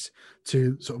and trace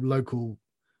to sort of local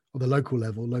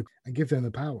level and give them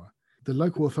the power. The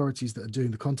local authorities that are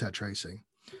doing the contact tracing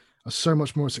are so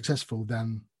much more successful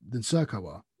than Serco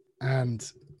are. And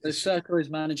so Serco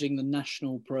is managing the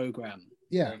national program.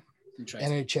 Yeah.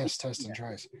 NHS test and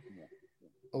trace.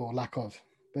 Or lack of.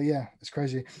 But yeah, it's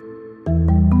crazy.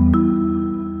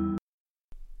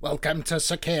 Welcome to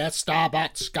Sir Keir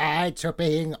Starbuck's Guide to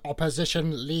Being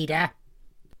Opposition Leader.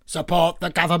 Support the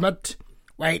government.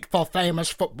 Wait for famous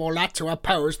footballer to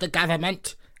oppose the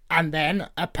government. And then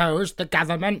oppose the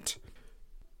government.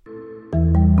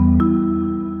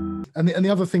 And the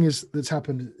other thing that's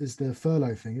happened is the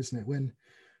furlough thing, isn't it?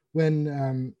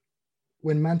 When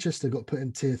Manchester got put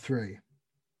in Tier 3,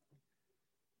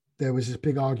 there was this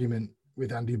big argument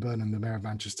with Andy Burnham, the Mayor of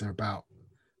Manchester, about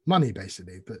money,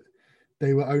 basically, that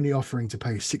they were only offering to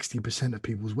pay 60% of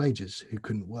people's wages who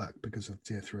couldn't work because of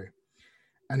Tier 3.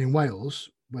 And in Wales,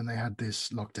 when they had this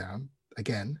lockdown,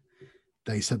 again,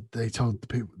 they told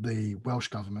the Welsh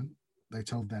government, they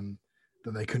told them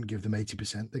that they couldn't give them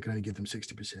 80%, they could only give them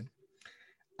 60%.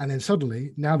 And then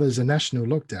suddenly, now there's a national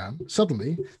lockdown,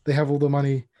 suddenly they have all the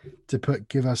money to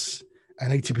give us an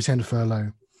 80%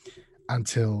 furlough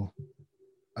until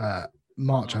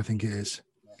March, I think it is.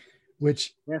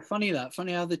 Which funny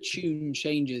how the tune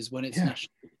changes when it's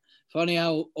national. Funny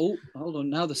how hold on,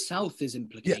 now the South is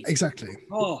implicated. Yeah, exactly.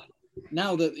 Oh,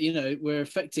 now that we're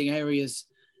affecting areas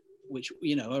which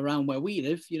around where we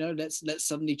live, let's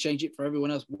suddenly change it for everyone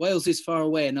else. Wales is far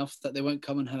away enough that they won't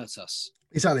come and hurt us.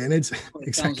 Exactly, and it's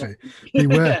exactly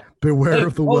beware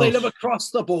of the Welsh. They live across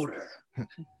the border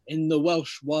in the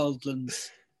Welsh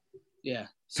wildlands. Yeah.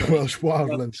 The Welsh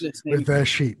wildlands with their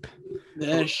sheep.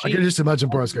 I can just imagine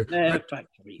Boris going,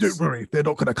 "Don't worry, they're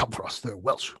not going to come for us. They're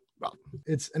Welsh." Well,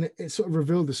 it sort of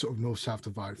revealed this sort of north-south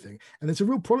divide thing, and it's a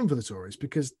real problem for the Tories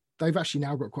because they've actually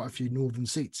now got quite a few northern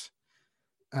seats,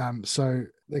 so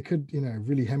they could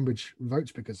really hemorrhage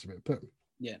votes because of it. But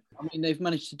yeah, I mean they've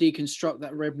managed to deconstruct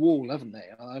that red wall, haven't they?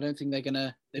 I don't think they're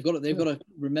gonna. They've got to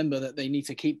remember that they need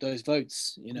to keep those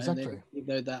votes. Exactly.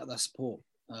 That support.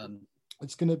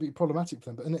 It's going to be problematic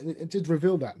for them. But it did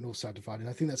reveal that north-south divide, and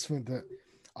I think that's something that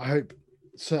I hope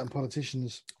certain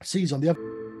politicians seize on the other.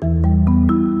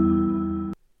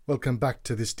 Welcome back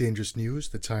to This Dangerous News.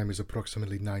 The time is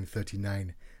approximately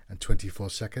 9:39 and 24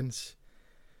 seconds.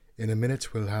 In a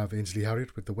minute, we'll have Ainsley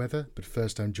Harriott with the weather, but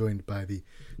first I'm joined by the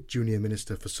Junior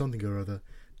Minister for something or other,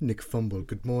 Nick Fumble.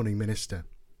 Good morning, Minister.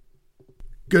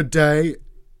 Good day.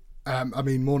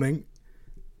 Morning.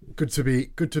 Good to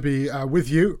be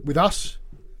with us.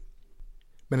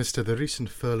 Minister, the recent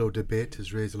furlough debate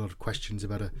has raised a lot of questions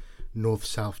about a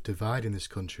north-south divide in this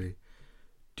country.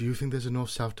 Do you think there's a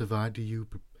north-south divide? Do you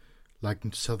like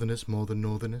southerners more than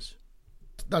northerners?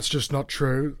 That's just not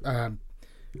true.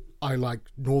 I like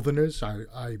northerners.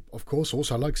 I of course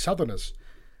also like southerners.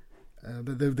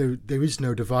 There is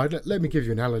no divide. Let me give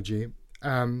you an analogy.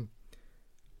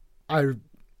 I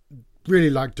really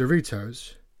like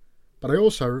Doritos, but I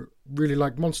also really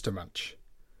like Monster Munch.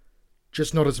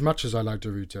 Just not as much as I like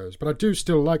Doritos, but I do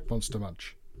still like Monster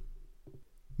Munch.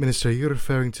 Minister, you're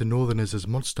referring to northerners as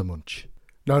Monster Munch?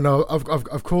 No,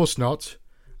 of course not.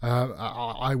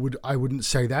 I wouldn't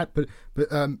say that, but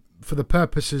for the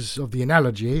purposes of the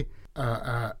analogy,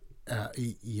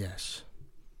 yes.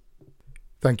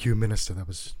 Thank you, Minister. That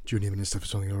was Junior Minister for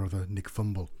something or other, Nick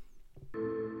Fumble.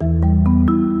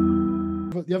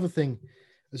 But the other thing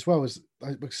as well is,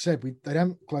 like I said, they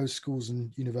don't close schools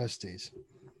and universities.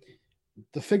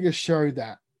 The figures show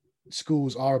that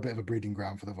schools are a bit of a breeding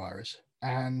ground for the virus.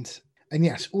 And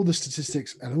yes, all the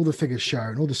statistics and all the figures show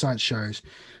and all the science shows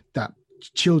that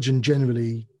children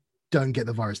generally don't get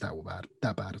the virus that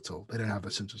bad at all. They don't have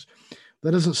the symptoms.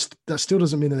 That still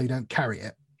doesn't mean that they don't carry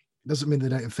it. It doesn't mean they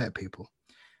don't infect people.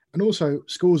 And also,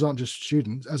 schools aren't just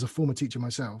students. As a former teacher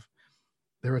myself,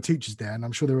 there are teachers there, and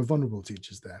I'm sure there are vulnerable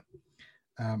teachers there,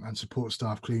 and support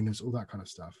staff, cleaners, all that kind of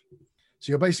stuff.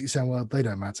 So you're basically saying, well, they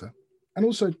don't matter. And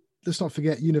also, let's not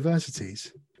forget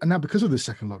universities. And now, because of the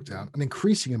second lockdown, an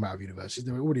increasing amount of universities,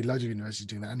 there were already loads of universities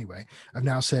doing that anyway, have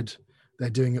now said they're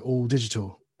doing it all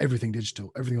digital, everything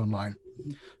online.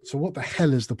 So what the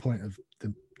hell is the point of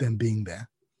them being there?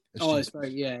 It's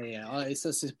very,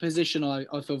 it's a position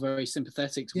I feel very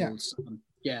sympathetic towards.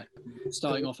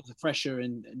 Starting off as a fresher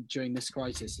and during this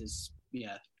crisis is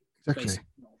exactly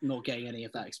not getting any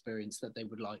of that experience that they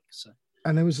would like. So,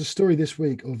 and there was a story this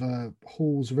week of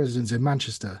halls residents in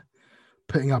Manchester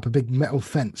putting up a big metal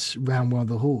fence around one of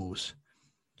the halls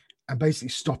and basically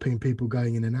stopping people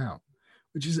going in and out,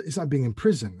 which is, it's like being in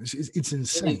prison. It's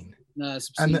insane. No,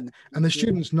 and the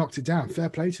students knocked it down. Fair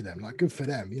play to them. Like, good for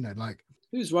them. Like.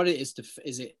 Whose right is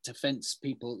it to fence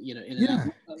people, in and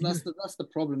out? That's the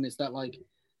problem. Is that, like,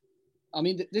 I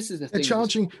mean, this is the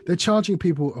thing. They're charging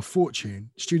people a fortune,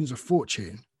 students a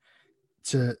fortune,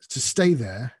 to stay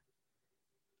there,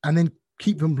 and then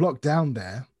keep them locked down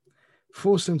there,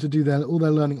 force them to do all their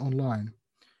learning online.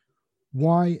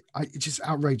 Why? It's just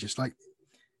outrageous. Like,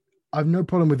 I've no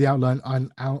problem with the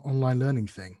online learning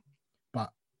thing, but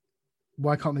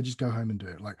why can't they just go home and do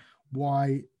it? Like,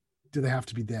 why do they have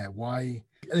to be there? Why?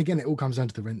 And again, it all comes down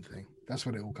to the rent thing. That's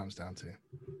what it all comes down to.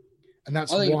 And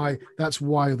that's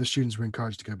why the students were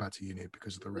encouraged to go back to uni,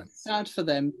 because of the rent. It's sad for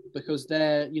them, because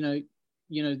they're,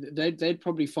 they'd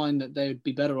probably find that they would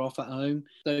be better off at home,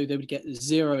 though they would get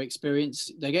zero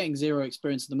experience. They're getting zero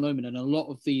experience at the moment. And a lot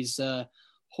of these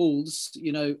halls,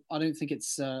 I don't think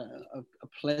it's a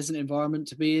pleasant environment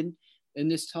to be in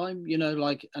this time,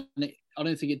 I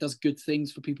don't think it does good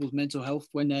things for people's mental health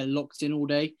when they're locked in all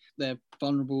day. They're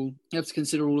vulnerable. You have to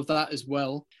consider all of that as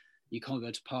well. You can't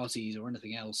go to parties or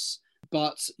anything else.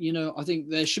 But, I think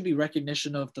there should be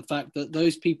recognition of the fact that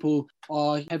those people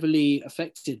are heavily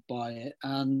affected by it.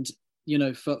 And,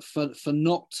 for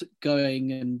not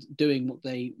going and doing what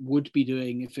they would be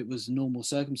doing if it was normal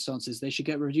circumstances, they should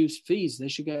get reduced fees. They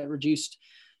should get reduced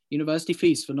university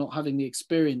fees for not having the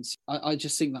experience. I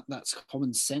just think that's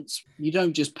common sense. You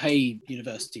don't just pay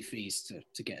university fees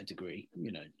to get a degree,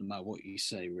 no matter what you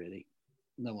say, really.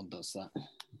 No one does that.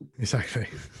 Exactly.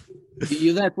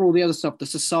 You're there for all the other stuff, the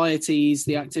societies,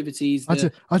 the activities. I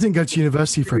didn't go to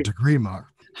university for a degree, Mark.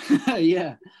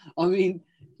 Yeah. I mean,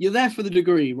 you're there for the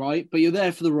degree, right? But you're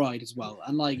there for the ride as well.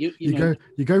 And like, you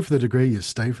go for the degree, you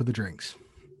stay for the drinks.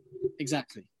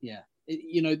 Exactly. Yeah.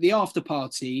 The after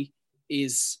party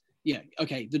is,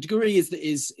 okay. The degree is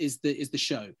the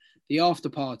show. The after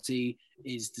party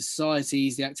is the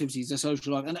societies, the activities, the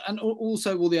social life, and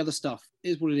also all the other stuff. It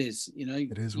is what it is.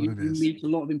 It is what it is. You meet a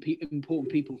lot of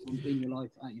important people in your life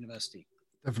at university.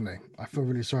 Definitely. I feel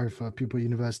really sorry for people at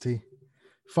university.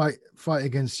 Fight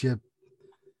against your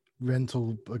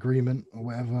rental agreement or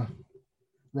whatever.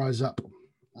 Rise up.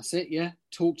 That's it. Yeah.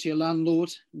 Talk to your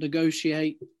landlord.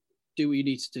 Negotiate. Do what you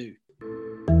need to do.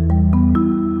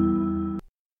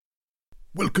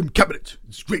 Welcome, Cabinet.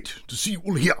 It's great to see you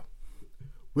all here.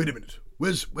 Wait a minute.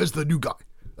 Where's the new guy?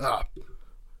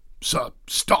 Sir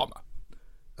Starmer.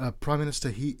 Prime Minister,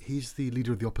 he's the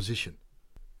leader of the opposition.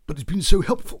 But he's been so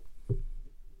helpful.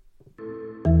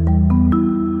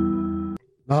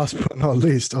 Last but not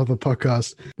least of the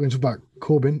podcast, we're going to talk about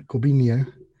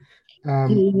Corbynio.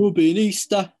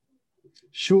 Corbynista.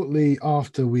 Shortly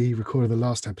after we recorded the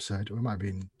last episode, or it might have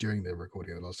been during the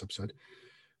recording of the last episode,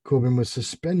 Corbyn was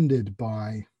suspended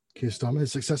by Keir Starmer,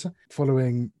 his successor,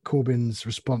 following Corbyn's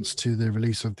response to the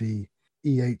release of the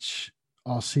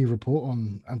EHRC report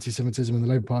on anti-Semitism in the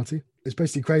Labour Party. It's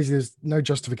basically crazy. There's no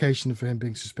justification for him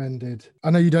being suspended. I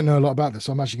know you don't know a lot about this,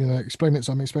 so I'm actually going to explain it,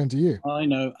 so I'm explaining to you. I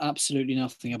know absolutely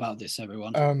nothing about this,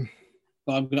 everyone.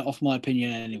 But I'm going to offer my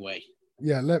opinion anyway.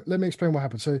 Yeah, let me explain what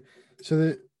happened. So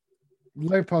the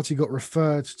Labour Party got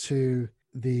referred to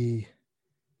the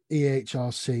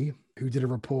EHRC, who did a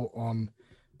report on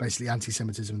basically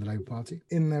anti-Semitism in the Labour Party.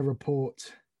 In their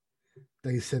report,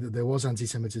 they said that there was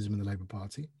anti-Semitism in the Labour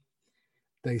Party.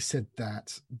 They said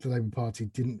that the Labour Party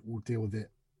didn't deal with it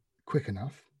quick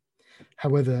enough.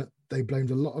 However, they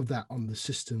blamed a lot of that on the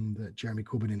system that Jeremy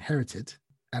Corbyn inherited.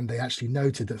 And they actually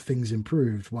noted that things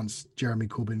improved once Jeremy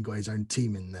Corbyn got his own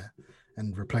team in there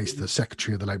and replaced the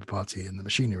secretary of the Labour Party and the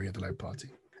machinery of the Labour Party.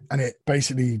 And it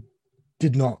basically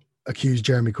did not accuse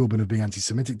Jeremy Corbyn of being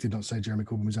anti-Semitic, did not say Jeremy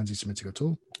Corbyn was anti-Semitic at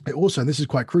all. It also, and this is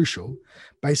quite crucial,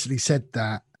 basically said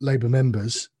that Labour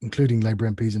members, including Labour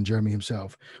MPs and Jeremy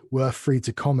himself, were free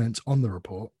to comment on the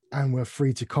report and were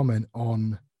free to comment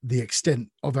on the extent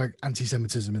of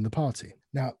anti-Semitism in the party.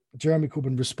 Now, Jeremy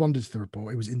Corbyn responded to the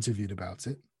report. He was interviewed about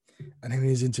it. And in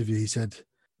his interview, he said,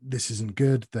 this isn't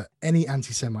good, that any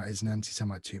anti-Semite is an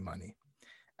anti-Semite too money,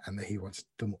 and that he wants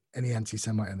any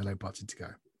anti-Semite in the Labour Party to go.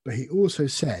 But he also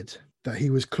said that he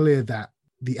was clear that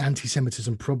the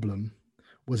anti-Semitism problem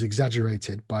was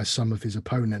exaggerated by some of his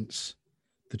opponents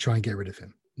to try and get rid of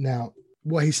him. Now,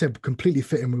 what he said completely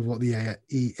fit in with what the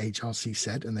EHRC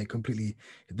said, and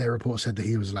their report said that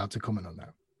he was allowed to comment on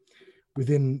that.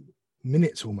 Within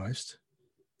minutes almost,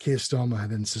 Keir Starmer had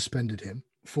then suspended him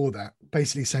for that,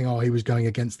 basically saying, he was going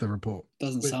against the report.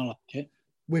 Doesn't sound like it.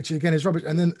 Which again is rubbish.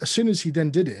 And then as soon as he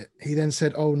then did it, he then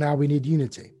said, now we need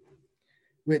unity,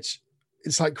 which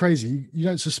it's like crazy. You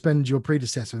don't suspend your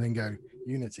predecessor and then go,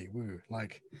 unity, woo.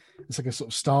 Like, it's like a sort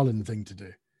of Stalin thing to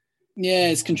do. Yeah,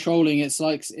 it's controlling. It's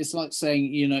like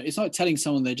saying, it's like telling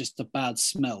someone they're just a bad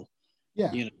smell.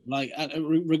 Yeah. Like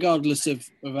regardless of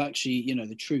actually,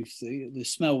 the truth, the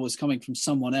smell was coming from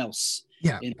someone else.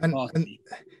 Yeah.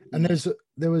 And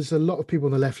there was a lot of people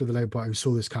on the left of the Labour Party who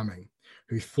saw this coming,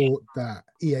 who thought that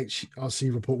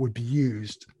EHRC report would be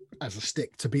used as a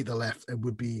stick to beat the left and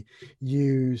would be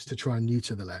used to try and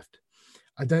neuter the left.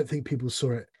 I don't think people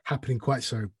saw it happening quite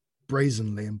so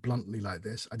brazenly and bluntly like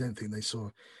this. I don't think they saw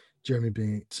Jeremy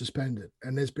being suspended.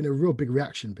 And there's been a real big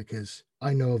reaction because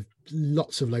I know of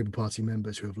lots of Labour Party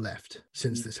members who have left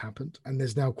since this happened. And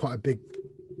there's now quite a big,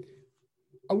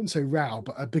 I wouldn't say row,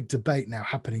 but a big debate now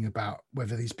happening about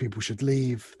whether these people should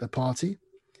leave the party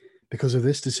because of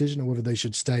this decision or whether they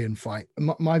should stay and fight.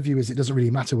 My view is it doesn't really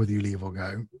matter whether you leave or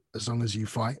go, as long as you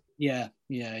fight. Yeah.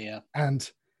 And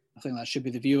I think that should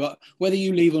be the view. Whether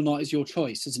you leave or not is your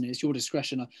choice, isn't it? It's your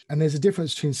discretion. And there's a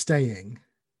difference between staying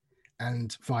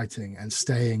and fighting and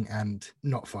staying and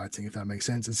not fighting, if that makes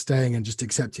sense, and staying and just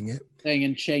accepting it. Staying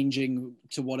and changing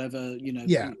to whatever,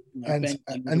 Yeah.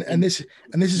 And this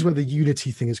is where the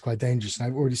unity thing is quite dangerous. And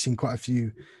I've already seen quite a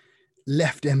few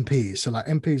left MPs, so like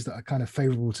MPs that are kind of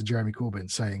favourable to Jeremy Corbyn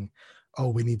saying,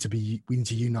 we need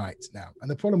to unite now. And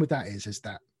the problem with that is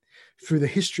that through the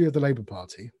history of the Labour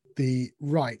Party, the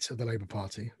right of the Labour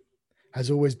Party has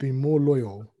always been more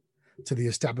loyal to the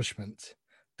establishment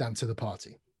than to the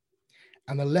party.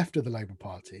 And the left of the Labour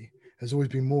Party has always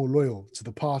been more loyal to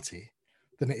the party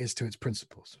than it is to its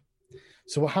principles.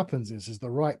 So what happens is the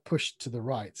right push to the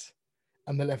right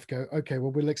and the left go, okay,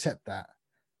 well, we'll accept that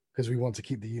because we want to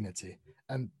keep the unity.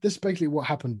 And this is basically what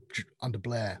happened under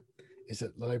Blair, is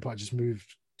that the Labour Party just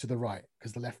moved to the right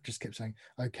because the left just kept saying,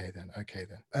 okay then.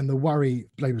 And the worry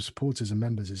Labour supporters and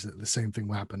members is that the same thing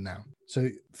will happen now. So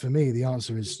for me, the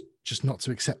answer is just not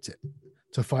to accept it,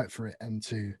 to fight for it, and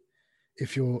to,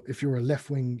 if you're a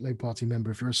left-wing Labour Party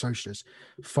member, if you're a socialist,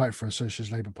 fight for a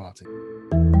socialist Labour Party.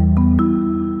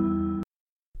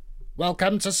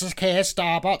 Welcome to Sir Keir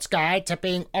Starbuck's Guide to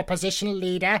Being Opposition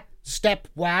Leader. Step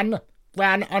 1.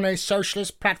 Run on a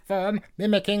socialist platform,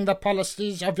 mimicking the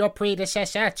policies of your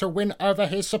predecessor to win over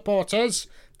his supporters.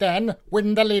 Then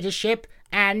win the leadership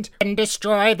and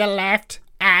destroy the left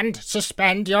and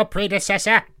suspend your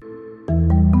predecessor.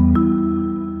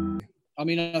 I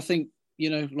mean, I think,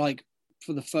 like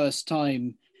for the first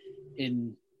time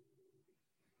in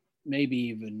maybe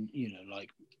even,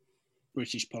 like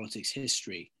British politics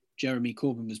history, Jeremy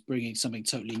Corbyn was bringing something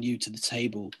totally new to the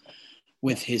table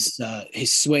with his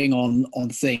swing on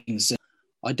things,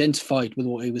 identified with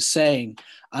what he was saying,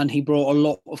 and he brought a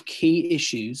lot of key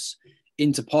issues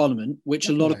into Parliament, which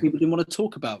a lot of people didn't want to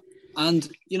talk about. And,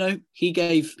 he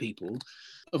gave people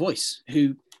a voice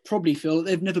who probably feel that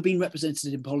they've never been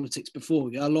represented in politics before.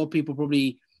 A lot of people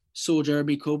probably saw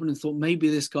Jeremy Corbyn and thought, maybe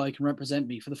this guy can represent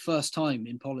me for the first time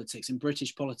in politics, in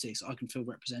British politics. I can feel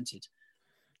represented.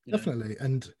 Definitely.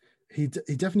 And he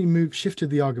definitely shifted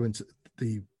the argument to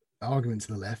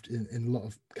the left in a lot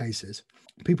of cases.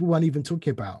 People weren't even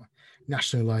talking about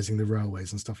nationalising the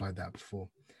railways and stuff like that before.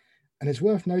 And it's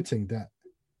worth noting that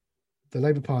the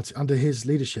Labour Party, under his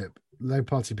leadership, the Labour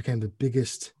Party became the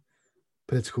biggest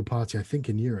political party, I think,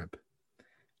 in Europe.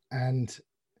 And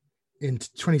in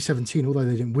 2017, although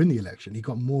they didn't win the election, he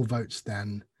got more votes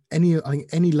than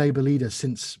any Labour leader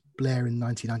since Blair in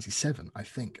 1997, I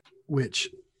think, which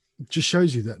just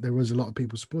shows you that there was a lot of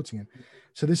people supporting him.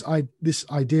 So this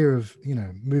idea of,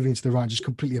 moving to the right, just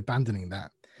completely abandoning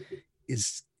that,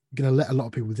 is going to let a lot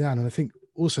of people down. And I think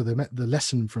also the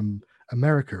lesson from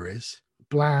America is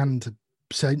bland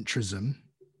centrism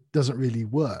doesn't really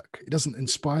work. It doesn't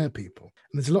inspire people.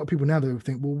 And there's a lot of people now that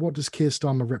think, well, what does Keir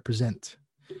Starmer represent?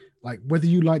 Like, whether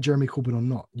you like Jeremy Corbyn or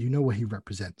not, you know what he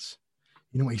represents.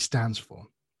 You know what he stands for.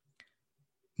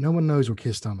 No one knows what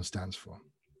Keir Starmer stands for.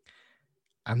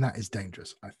 And that is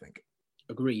dangerous, I think.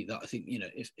 Agree that I think,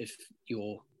 if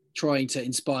you're trying to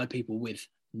inspire people with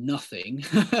nothing,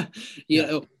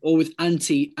 know, or with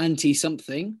anti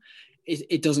something,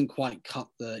 it doesn't quite cut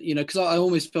the, because I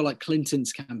almost feel like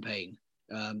Clinton's campaign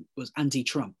was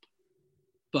anti-Trump.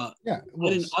 But I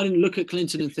didn't look at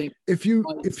Clinton and think if you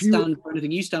stand for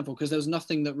anything you stand for, because there was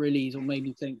nothing that really made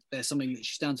me think there's something that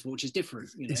she stands for which is different.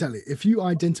 Exactly. If you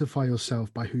identify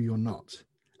yourself by who you're not,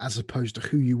 as opposed to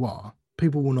who you are,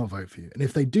 people will not vote for you. And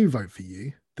if they do vote for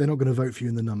you, they're not going to vote for you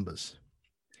in the numbers.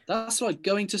 That's like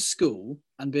going to school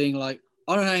and being like,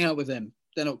 I don't hang out with them.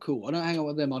 They're not cool. I don't hang out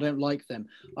with them. I don't like them.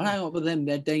 I don't hang out with them.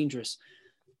 They're dangerous.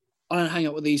 I don't hang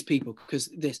out with these people because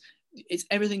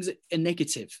everything's a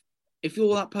negative. If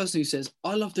you're that person who says,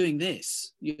 I love doing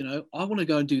this, I want to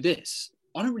go and do this.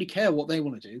 I don't really care what they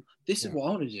want to do. This is what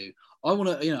I want to do. I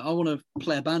want to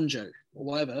play a banjo or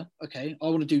whatever. Okay. I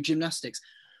want to do gymnastics,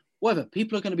 whatever.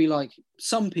 People are going to be like,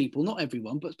 some people, not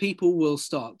everyone, but people will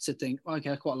start to think,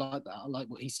 okay, I quite like that. I like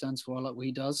what he stands for. I like what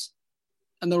he does.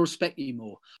 And they'll respect you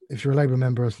more. If you're a Labour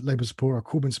member, a Labour supporter, a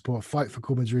Corbyn supporter, fight for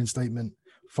Corbyn's reinstatement,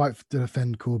 fight to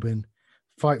defend Corbyn,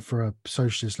 fight for a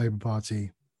socialist Labour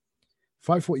Party.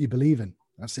 Fight for what you believe in.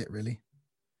 That's it, really.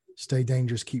 Stay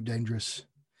dangerous, keep dangerous.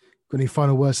 Got any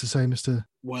final words to say, Mr.?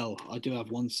 Well, I do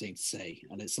have one thing to say,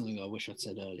 and it's something I wish I'd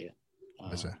said earlier.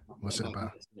 What's it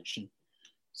about?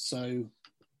 So,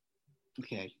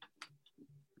 okay.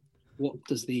 What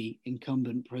does the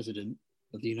incumbent president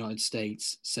of the United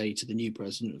States say to the new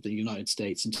president of the United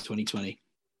States in 2020?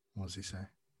 What does he say?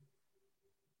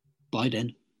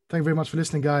 Biden. Thank you very much for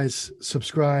listening, guys.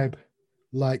 Subscribe,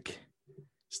 like,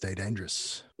 stay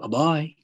dangerous. Bye-bye.